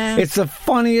 Nah. It's the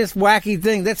funniest, wacky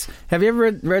thing. Have you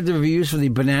ever read the reviews for the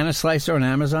banana slicer on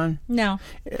Amazon? No.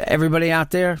 Everybody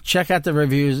out there, check out the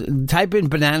reviews. Type in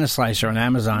banana slicer on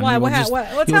Amazon. Why? You will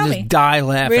Tell just me. die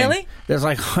laughing. Really? There's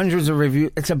like hundreds of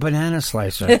reviews. It's a banana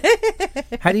slicer.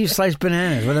 How do you slice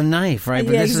bananas? With a knife, right?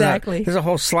 But Yeah, this exactly. There's a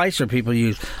whole slicer people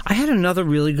use. I had another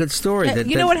really good story.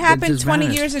 You know what happened 20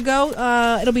 years ago?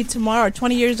 It'll be tomorrow.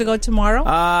 20 years ago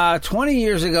tomorrow? 20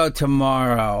 years ago tomorrow.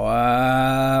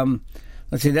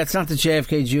 Let's see. That's not the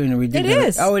JFK Jr. We did. It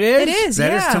is. Oh, it is? It is,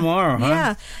 That yeah. is tomorrow, huh?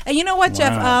 Yeah. And you know what,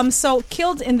 Jeff? Wow. So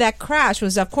killed in that crash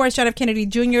was, of course, John F. Kennedy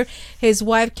Jr., his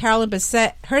wife, Carolyn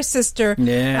Bessette, her sister,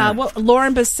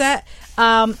 Lauren Bessette.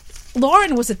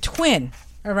 Lauren was a twin,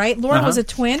 all right? Lauren was a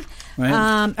twin.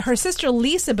 Right. Her sister,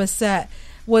 Lisa Bessette,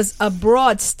 was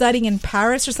abroad studying in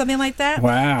Paris or something like that.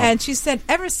 Wow. And she said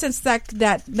ever since that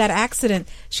accident,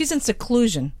 she's in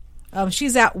seclusion.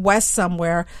 She's out west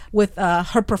somewhere with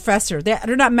her professor.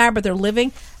 They're not married, but they're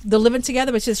living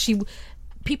together. But it's just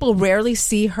people rarely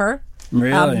see her.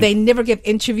 Really? They never give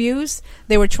interviews.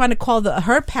 They were trying to call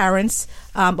her parents,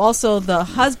 also the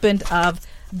husband of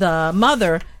the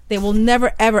mother. They will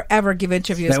never, ever, ever give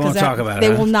interviews. They won't talk about it.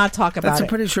 They will not talk about it. That's a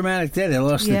pretty traumatic day. They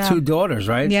lost their 2 daughters,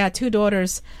 right? Yeah, 2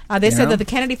 daughters. They said that the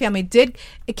Kennedy family it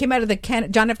came out of the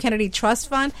John F. Kennedy Trust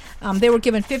Fund. They were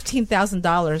given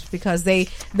 $15,000 because they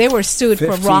were sued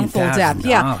for wrongful death.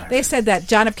 Yeah, they said that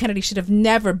John F. Kennedy should have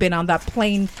never been on that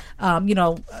plane.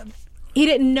 He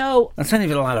didn't know. That's not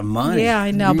even a lot of money. Yeah,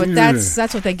 I know, but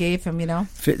that's what they gave him.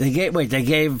 They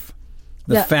gave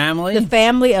the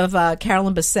family of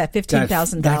Carolyn Bessette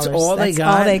 $15,000. That's all they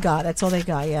got. That's all they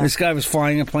got. Yeah. This guy was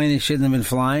flying a plane he shouldn't have been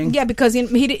flying. Yeah, because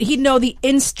he'd know the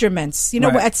instruments.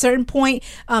 Right. At a certain point,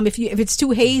 if it's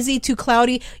too hazy, too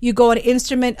cloudy, you go on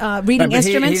instrument reading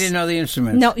instruments. He didn't know the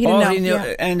instruments. No, he didn't know. He knew,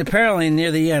 and apparently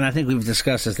near the end, I think we've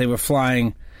discussed this. They were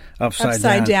flying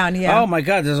upside down. Yeah. Oh my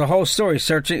God! There's a whole story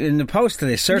searching in the Post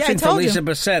today. Searching for Lisa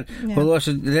Bessette. Yeah.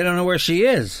 They don't know where she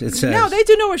is. It says no, they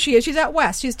do know where she is. She's out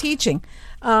west. She's teaching,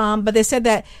 but they said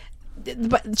that.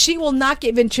 But she will not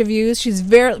give interviews. She's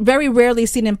very, very rarely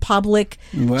seen in public.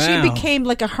 Wow. She became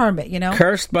like a hermit.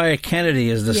 Cursed by a Kennedy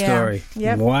is the story.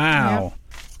 Yep. Wow. Yep.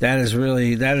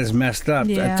 That is messed up.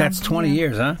 Yeah. That's 20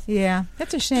 years, huh? Yeah,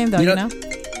 that's a shame, though.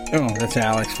 Oh, that's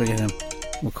Alex. Forget him.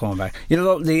 We'll call him back.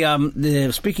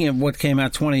 The speaking of what came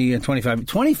out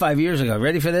 25 years ago.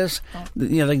 Ready for this?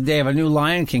 They have a new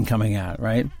Lion King coming out,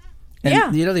 right?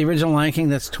 And the original Lion King,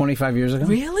 that's 25 years ago.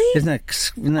 Really? Isn't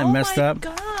that messed up? Oh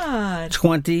my God!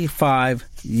 25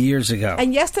 years ago.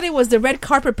 And yesterday was the red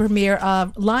carpet premiere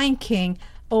of Lion King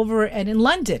over in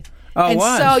London. Oh, and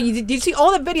what? So you see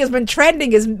all the videos been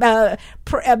trending is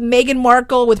Meghan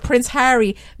Markle with Prince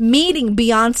Harry meeting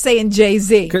Beyonce and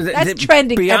Jay-Z. That's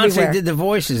trending everywhere. Beyonce did the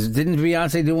voices. Didn't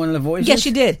Beyonce do one of the voices? Yes,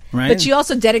 she did. Right? But she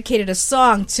also dedicated a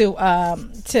song to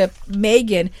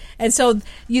Meghan. And so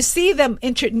you see them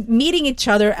meeting each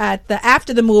other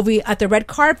after the movie at the red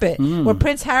carpet, where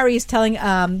Prince Harry is telling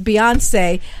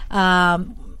Beyonce,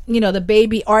 the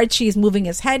baby Archie is moving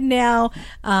his head now,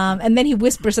 and then he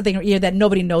whispers something in her ear that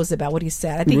nobody knows about what he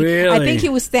said. I think he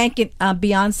was thanking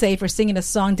Beyonce for singing a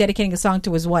song, dedicating a song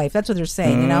to his wife. That's what they're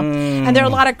saying, And there are a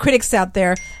lot of critics out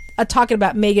there talking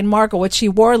about Meghan Markle, what she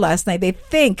wore last night. They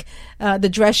think the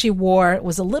dress she wore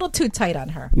was a little too tight on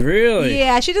her. Really?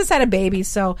 Yeah, she just had a baby,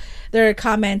 so they're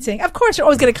commenting. Of course, they're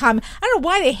always going to comment. I don't know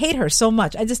why they hate her so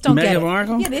much. I just don't get it. Meghan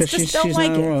Markle? Yeah, they just don't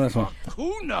like it.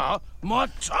 Hakuna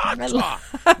Matata.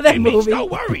 That It movie. means no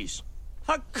worries.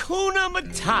 Hakuna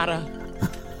Matata.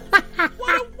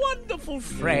 What a wonderful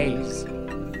phrase.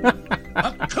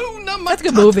 Hakuna Matata. That's a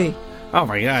good movie. Oh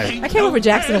my God! I can't wait for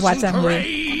Jackson to watch that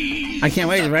movie. I can't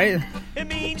wait. Right? It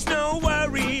means no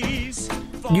worries.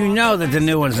 You know that the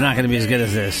new one's not going to be as good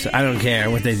as this. I don't care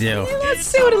what they do. Let's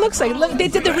see what it looks like. Look, they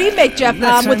did the remake, Jeff,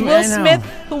 with Will Smith,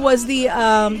 who was the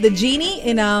genie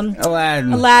in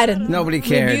Aladdin. Nobody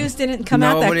cared. The reviews didn't come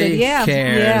out that good. Yeah,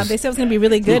 cares. yeah. They said it was going to be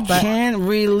really good, but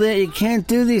You can't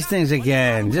do these things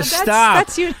again. Just Well, stop.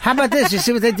 that's you. How about this? You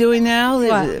see what they're doing now?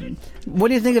 What? What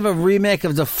do you think of a remake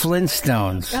of the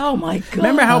Flintstones? Oh my God!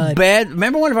 Remember how bad?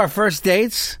 Remember one of our first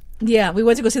dates? Yeah, we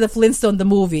went to go see the Flintstone, the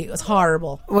movie. It was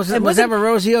horrible. Was that with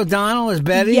Rosie O'Donnell as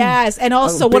Betty? Yes, and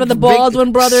also one of the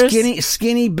Baldwin brothers.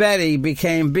 Skinny Betty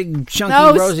became big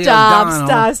chunky Rosie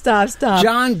O'Donnell. Stop.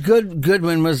 John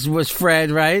Goodwin was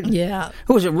Fred, right? Yeah.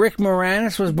 Who was it? Rick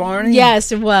Moranis was Barney?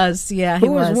 Yes, it was. Yeah, he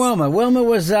Who was Wilma? Wilma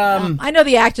was I know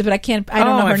the actress, but I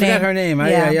don't know her name. I forgot her name.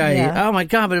 Yeah. Oh my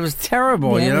God, but it was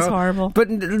terrible. Yeah, you know? It was horrible. But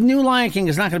the new Lion King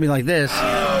is not going to be like this.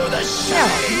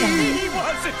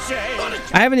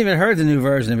 I haven't even heard the new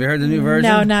version. Have you heard the new version?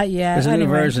 No, not yet. There's a new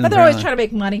version. But they're always trying to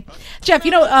make money. Jeff,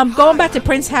 going back to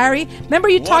Prince Harry, remember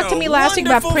you talked to me last week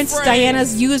about Princess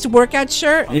Diana's used workout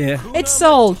shirt? Yeah. It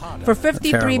sold for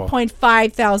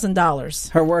 $53,500.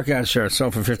 Her workout shirt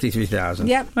sold for $53,000.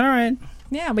 Yep. All right.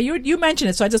 Yeah, but you mentioned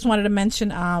it, so I just wanted to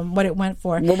mention what it went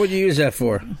for. What would you use that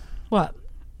for? What?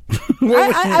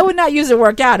 I would not use it to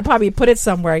work out. I'd probably put it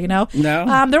somewhere, No?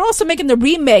 They're also making the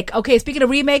remake. Okay, speaking of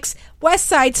remakes, West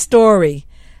Side Story.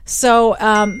 So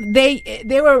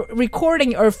they were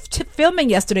recording or filming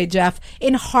yesterday, Jeff,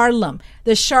 in Harlem.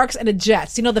 The Sharks and the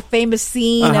Jets. You know, the famous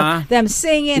scene of them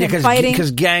singing and fighting.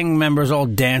 Because gang members all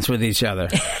dance with each other.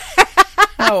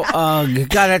 God,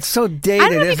 that's so dated. I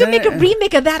don't know if you can make a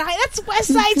remake of that. That's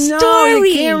West Side Story. No,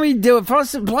 you can't redo it.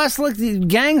 Plus, look, the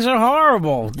gangs are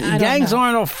horrible. Gangs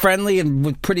aren't all friendly and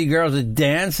with pretty girls that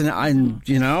dance, and and what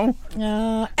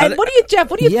do you, Jeff?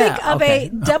 What do you think of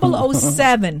a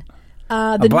 007?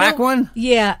 The black one?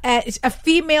 Yeah, a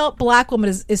female black woman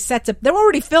is set to. They're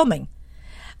already filming.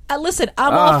 Listen,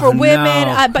 I'm all for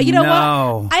women, but you know what?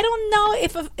 I don't know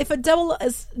if a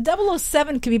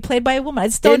 007 can be played by a woman. I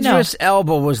just don't know. Idris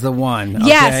Elba was the one. Okay?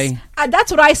 Yes,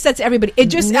 that's what I said to everybody.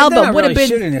 Idris Elba would have been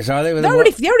shooting this, are they? They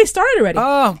already started already.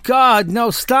 Oh God, no!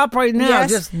 Stop right now! Yes.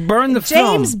 Just burn the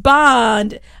film. James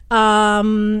Bond.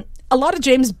 A lot of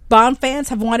James Bond fans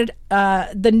have wanted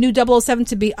the new 007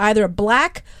 to be either a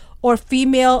black or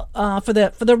female for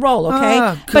the role,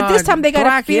 okay? But this time they got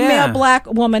a female black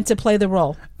woman to play the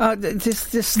role.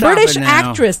 Just stop British it now.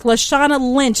 actress Lashana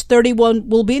Lynch, 31,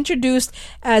 will be introduced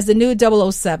as the new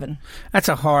 007. That's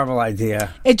a horrible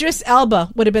idea. Idris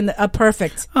Elba would have been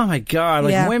perfect. Oh my God!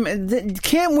 Women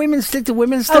can't women stick to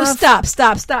women's stuff? Oh,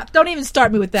 stop! Don't even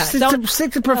start me with that.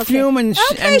 Stick to perfume and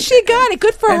she got it.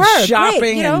 Good for her. Shopping.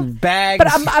 Great, and bags.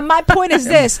 But my point is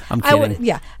this: I'm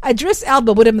kidding. Idris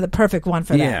Elba would have been the perfect one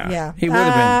for that. Yeah, he would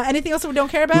have been. Anything else we don't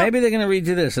care about? Maybe they're going to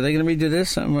redo this. Are they going to redo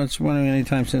this? I'm just wondering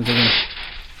anytime soon.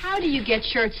 How do you get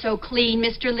shirts so clean,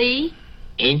 Mr. Lee?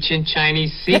 Ancient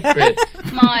Chinese secret.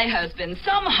 My husband,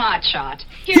 some hotshot.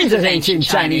 Here's his ancient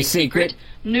Chinese secret.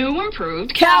 New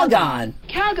improved Calgon.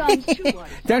 Calgon's 2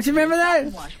 waters. Don't you remember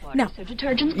that? No. So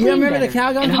detergents You don't remember the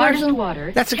Calgon commercial?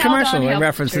 Water, That's a commercial I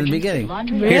referenced in the beginning.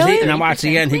 Really? And I watched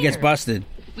again. He gets busted.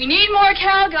 We need more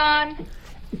Calgon.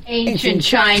 Ancient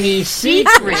Chinese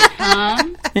secret, huh?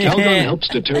 Calgon helps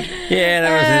detergent. Yeah,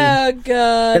 that was it. Oh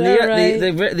God!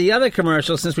 And the other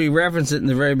commercial, since we referenced it in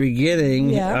the very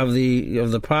beginning of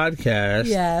the podcast.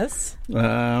 Yes.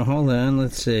 Hold on,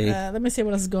 let's see. Let me see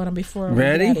what else is going on before we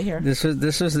Ready? get out of here. This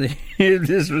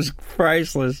was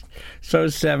priceless. So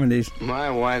 70s. My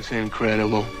wife's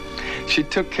incredible. She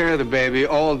took care of the baby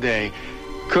all day,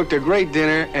 cooked a great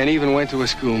dinner, and even went to a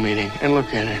school meeting. And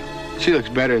look at her. She looks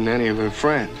better than any of her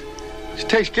friends. She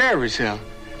takes care of herself.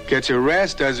 Gets her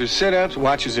rest, does her sit-ups,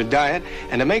 watches her diet,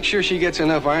 and to make sure she gets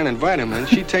enough iron and vitamins,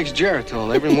 she takes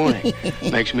Geritol every morning.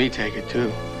 Makes me take it,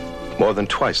 too. More than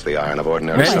twice the iron of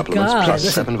ordinary supplements, plus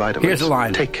 7 vitamins. Here's the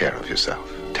line. Take care of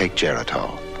yourself. Take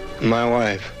Geritol. My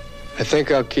wife. I think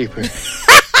I'll keep her.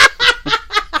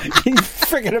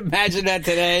 can imagine that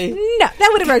today. No, that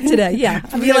would have worked today. Yeah,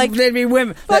 I'd be like, there'd be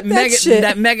women. That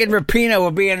Megan Rapinoe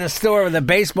would be in the store with a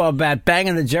baseball bat,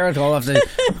 banging the Geritol off the.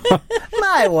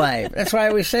 My wife. That's why I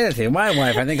always say that to you. My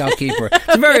wife. I think I'll keep her.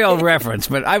 It's a very old reference,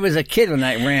 but I was a kid when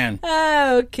that ran.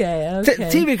 Okay.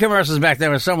 TV commercials back then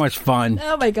were so much fun.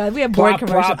 Oh my God, we have boring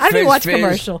commercials. I didn't even watch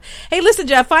commercial. Hey, listen,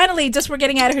 Jeff. Finally, we're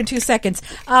getting out of here in 2 seconds.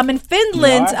 In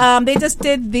Finland, they just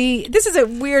did this is a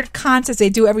weird contest they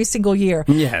do every single year.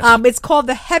 Yes. It's called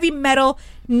the Heavy Metal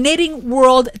Knitting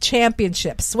World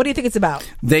Championships. What do you think it's about?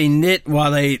 They knit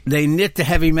while they knit the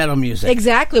heavy metal music.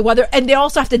 Exactly. And they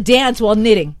also have to dance while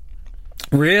knitting.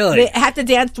 Really? They have to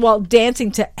dance while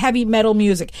dancing to heavy metal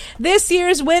music. This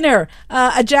year's winner,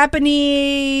 a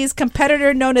Japanese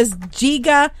competitor known as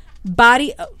Giga.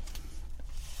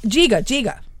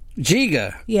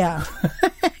 Yeah.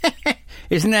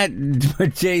 Isn't that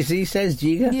what Jay-Z says,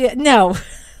 Giga? Yeah. No.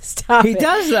 Stop He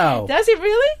does, though. Does he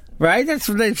really? Right? That's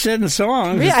what they've said in the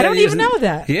songs. Yeah, I don't even know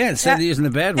that. Yeah, instead of using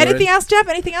the bad word. Anything else, Jeff?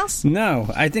 Anything else? No.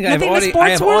 I think I have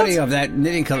audio of that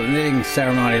knitting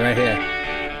ceremony right here.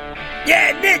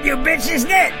 Yeah, knit, you bitches,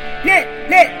 knit! Knit!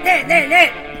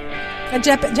 A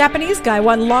Japanese guy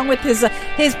won along with his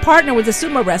partner was a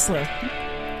sumo wrestler.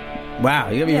 Wow,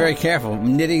 you gotta be very careful.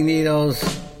 Knitting needles,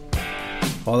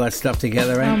 all that stuff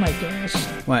together, right? Oh my gosh.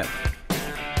 What?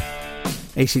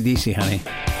 AC/DC, honey.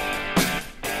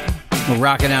 We're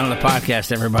rocking out on the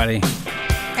podcast, everybody.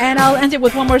 And I'll end it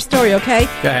with one more story, okay?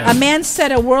 Go ahead. A man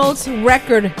set a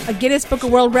Guinness Book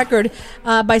of World Record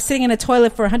by sitting in a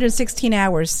toilet for 116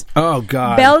 hours. Oh,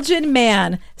 God. Belgian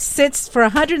man sits for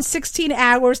 116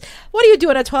 hours. What do you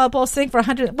do in a toilet bowl sitting for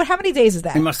 100? How many days is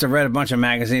that? He must have read a bunch of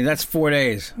magazines. That's 4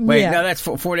 days. Wait, no, that's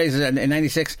 4 days in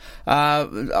 96.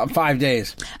 5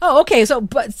 days. Oh, okay. So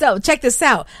check this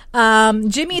out.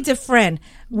 Jimmy Dufresne,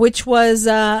 which was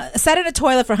sat in a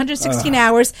toilet for 116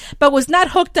 hours, but was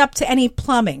not hooked up to any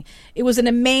plumbing. It was in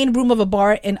the main room of a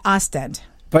bar in Ostend.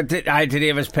 But did he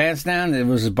have his pants down?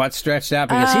 Was his butt stretched out?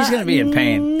 Because he's going to be in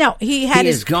pain. No, he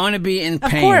is going to be in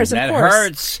pain. Of course. That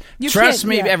hurts. Trust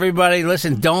me, everybody.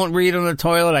 Listen, don't read on the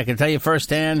toilet. I can tell you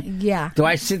firsthand. Yeah. Do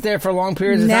I sit there for long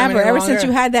periods of time? Never. Ever since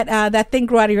you had that thing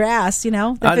grow out of your ass, you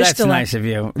know. That's nice of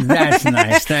you. That's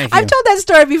nice. Thank you. I've told that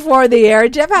story before the air.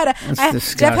 Jeff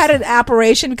had an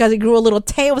operation because he grew a little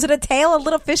tail. Was it a tail? A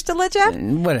little fistula, Jeff?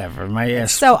 Whatever. My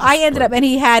ass. So I ended up, and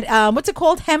he had what's it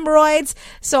called? Hemorrhoids.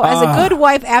 So as a good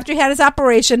wife, after he had his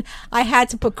operation, I had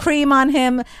to put cream on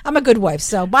him. I'm a good wife.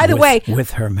 So by the way,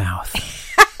 with her mouth.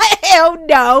 Oh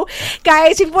no,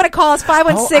 guys! If you want to call us,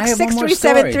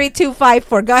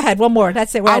 516-637-3254. Go ahead, one more.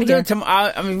 That's it. I'll do it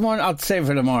I'll save it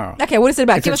for tomorrow. Okay, what is it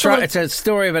about? It's a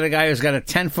story about a guy who's got a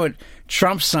 10-foot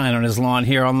Trump sign on his lawn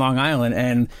here on Long Island,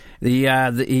 and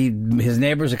his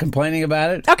neighbors are complaining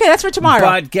about it. Okay, that's for tomorrow.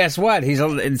 But guess what?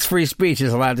 It's free speech.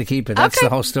 He's allowed to keep it. That's the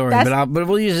whole story. But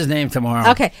we'll use his name tomorrow.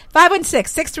 Okay,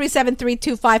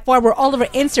 516-637-3254. We're all over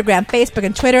Instagram, Facebook,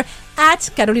 and Twitter at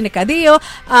Carolina Cadillo.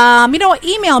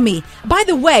 Email me. By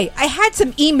the way, I had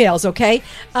some emails, okay,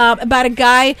 about a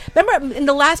guy. Remember in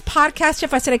the last podcast,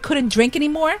 Jeff, I said I couldn't drink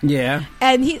anymore? Yeah.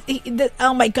 And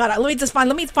oh my God,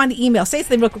 let me find the email. Say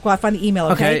something real quick while I find the email,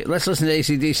 okay? Okay, let's listen to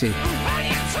AC/DC.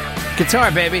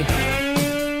 Guitar, baby.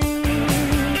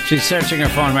 She's searching her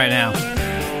phone right now.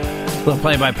 A little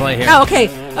play-by-play here. Oh, okay.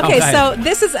 Okay, so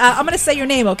this is, I'm going to say your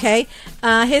name, okay?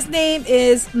 His name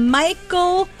is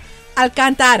Michael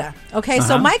Alcantara. Okay,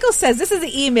 so Michael says, this is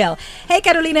the email. Hey,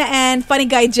 Carolina and funny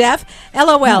guy Jeff.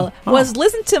 LOL. Was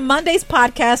listening to Monday's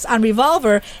podcast on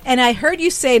Revolver, and I heard you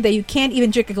say that you can't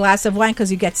even drink a glass of wine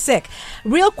because you get sick.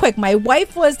 Real quick, my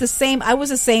wife was the same. I was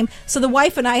the same. So the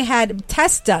wife and I had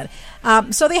tests done.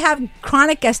 So they have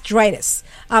chronic gastritis.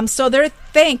 So they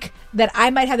think that I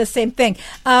might have the same thing.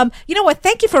 You know what?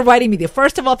 Thank you for writing me.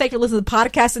 First of all, thank you for listening to the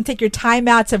podcast and take your time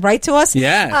out to write to us.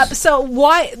 Yes. So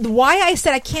why I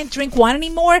said I can't drink wine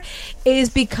anymore is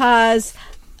because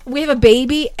we have a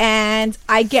baby and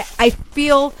I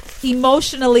feel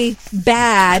emotionally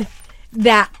bad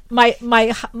that my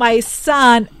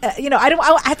son,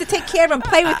 I have to take care of him,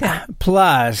 play with him.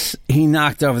 Plus, he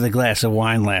knocked over the glass of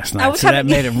wine last night, so that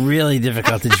made it really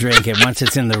difficult to drink it once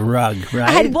it's in the rug,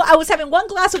 right? I was having one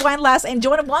glass of wine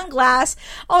enjoying one glass.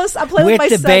 I'm playing with my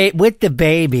son. With the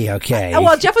baby, okay.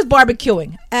 Well, Jeff was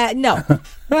barbecuing. No.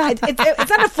 It's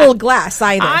not a full glass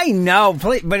either. I know,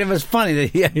 but it was funny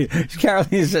that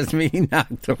Carolina says to me, he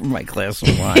knocked over my glass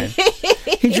of wine.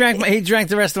 He drank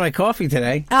the rest of my coffee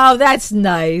today. Oh, that's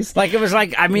nice. Like, it was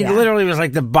like, literally it was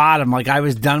like the bottom. Like, I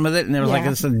was done with it, and there was like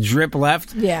this drip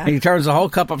left. Yeah. And he turns the whole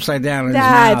cup upside down in his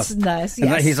mouth. That's nice,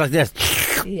 yes. And he's like this.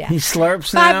 Yeah. He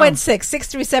slurps now?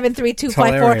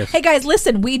 516-637-3254. Hey, guys,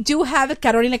 listen, we do have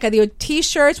Carolina Cadillo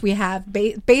t-shirts. We have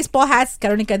baseball hats,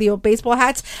 Carolina Cadillo baseball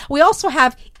hats. We also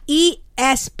have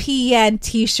ESPN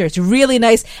t-shirts, really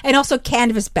nice, and also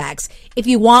canvas bags. If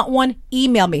you want one,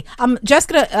 email me. I'm just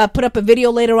gonna put up a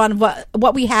video later on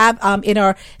what we have in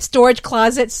our storage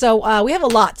closet. So we have a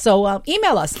lot. So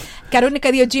email us,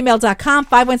 carolinacadillo@gmail.com,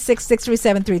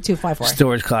 516-637-3254.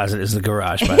 Storage closet is the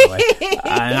garage, by the way.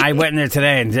 And I went in there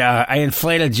today and I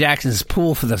inflated Jackson's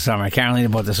pool for the summer. Carolina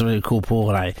bought this really cool pool,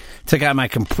 and I took out my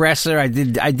compressor. I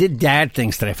did dad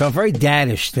things today. I felt very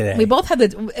daddish today. We both have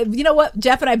you know what,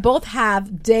 Jeff and I both have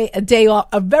a day off,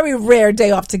 a very rare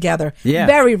day off together. Yeah.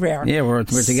 Very rare. Yeah, we're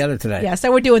together today. Yeah,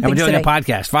 so we're doing things today. We're doing a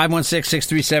podcast.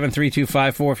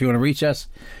 516-637-3254 if you want to reach us.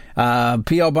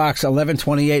 P.O. Box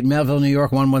 1128, Melville, New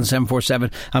York,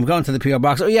 11747. I'm going to the P.O.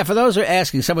 Box. Oh, yeah, for those who are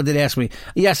asking, someone did ask me.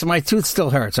 Yes, my tooth still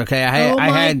hurts, okay? I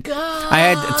had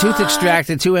a tooth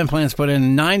extracted, 2 implants put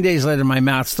in. 9 days later, my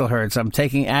mouth still hurts. I'm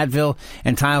taking Advil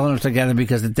and Tylenol together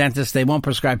because the dentist, they won't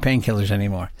prescribe painkillers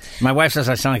anymore. My wife says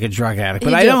I sound like a drug addict,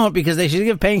 but I don't, because they should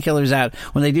give painkillers out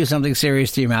when they do something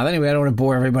serious to your mouth. Anyway, I don't want to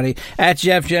bore everybody. At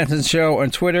Jeff Jensen Show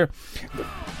on Twitter.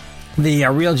 The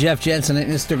real Jeff Jensen on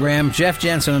Instagram. Jeff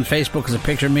Jensen on Facebook is a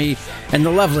picture of me and the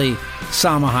lovely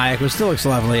Salma Hayek, who still looks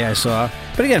lovely, I saw.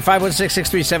 But again,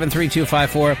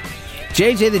 516-637-3254.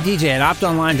 JJ the DJ at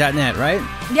optonline.net, right?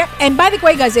 Yep. And by the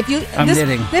way, guys, if you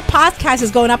knitting. The podcast is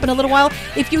going up in a little while.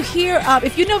 If you hear,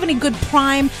 if you know of any good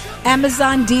Prime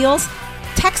Amazon deals,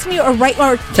 text me or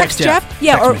text Jeff.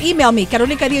 Yeah, text or me. Email me,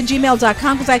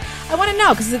 carolinacadillo@gmail.com, because I want to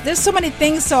know, because there's so many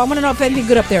things, so I want to know if anything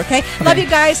good up there, okay? Love you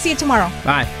guys. See you tomorrow.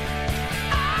 Bye.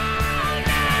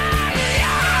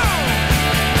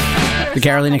 The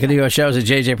Carolina Cadillo Show is a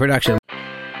JJ production.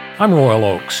 I'm Royal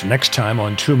Oakes. Next time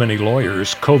on Too Many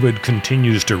Lawyers, COVID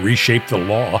continues to reshape the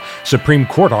law. Supreme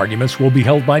Court arguments will be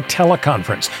held by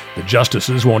teleconference. The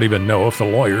justices won't even know if the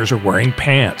lawyers are wearing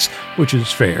pants, which is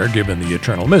fair given the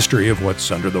eternal mystery of what's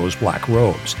under those black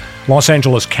robes. Los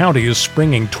Angeles County is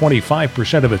springing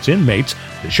 25% of its inmates.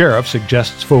 The sheriff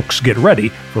suggests folks get ready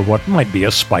for what might be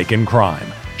a spike in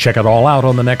crime. Check it all out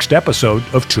on the next episode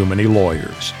of Too Many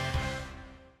Lawyers.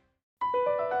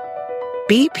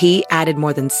 BP added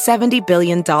more than $70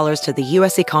 billion to the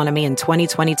U.S. economy in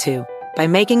 2022 by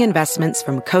making investments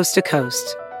from coast to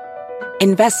coast.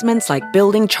 Investments like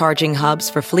building charging hubs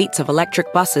for fleets of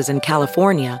electric buses in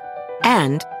California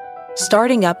and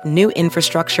starting up new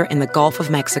infrastructure in the Gulf of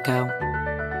Mexico.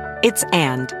 It's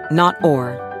and, not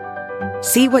or.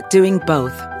 See what doing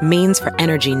both means for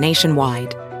energy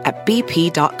nationwide at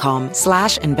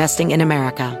bp.com/investing in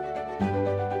America.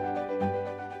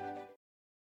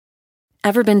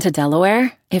 Ever been to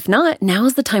Delaware? If not,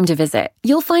 now's the time to visit.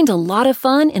 You'll find a lot of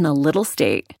fun in a little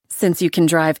state. Since you can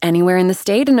drive anywhere in the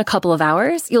state in a couple of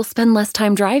hours, you'll spend less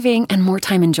time driving and more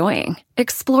time enjoying.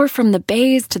 Explore from the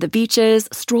bays to the beaches,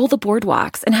 stroll the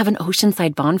boardwalks, and have an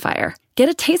oceanside bonfire. Get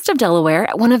a taste of Delaware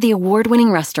at one of the award-winning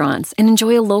restaurants and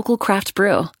enjoy a local craft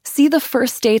brew. See the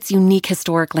first state's unique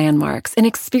historic landmarks and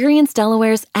experience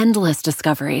Delaware's endless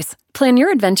discoveries. Plan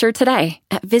your adventure today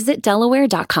at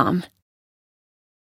visitdelaware.com.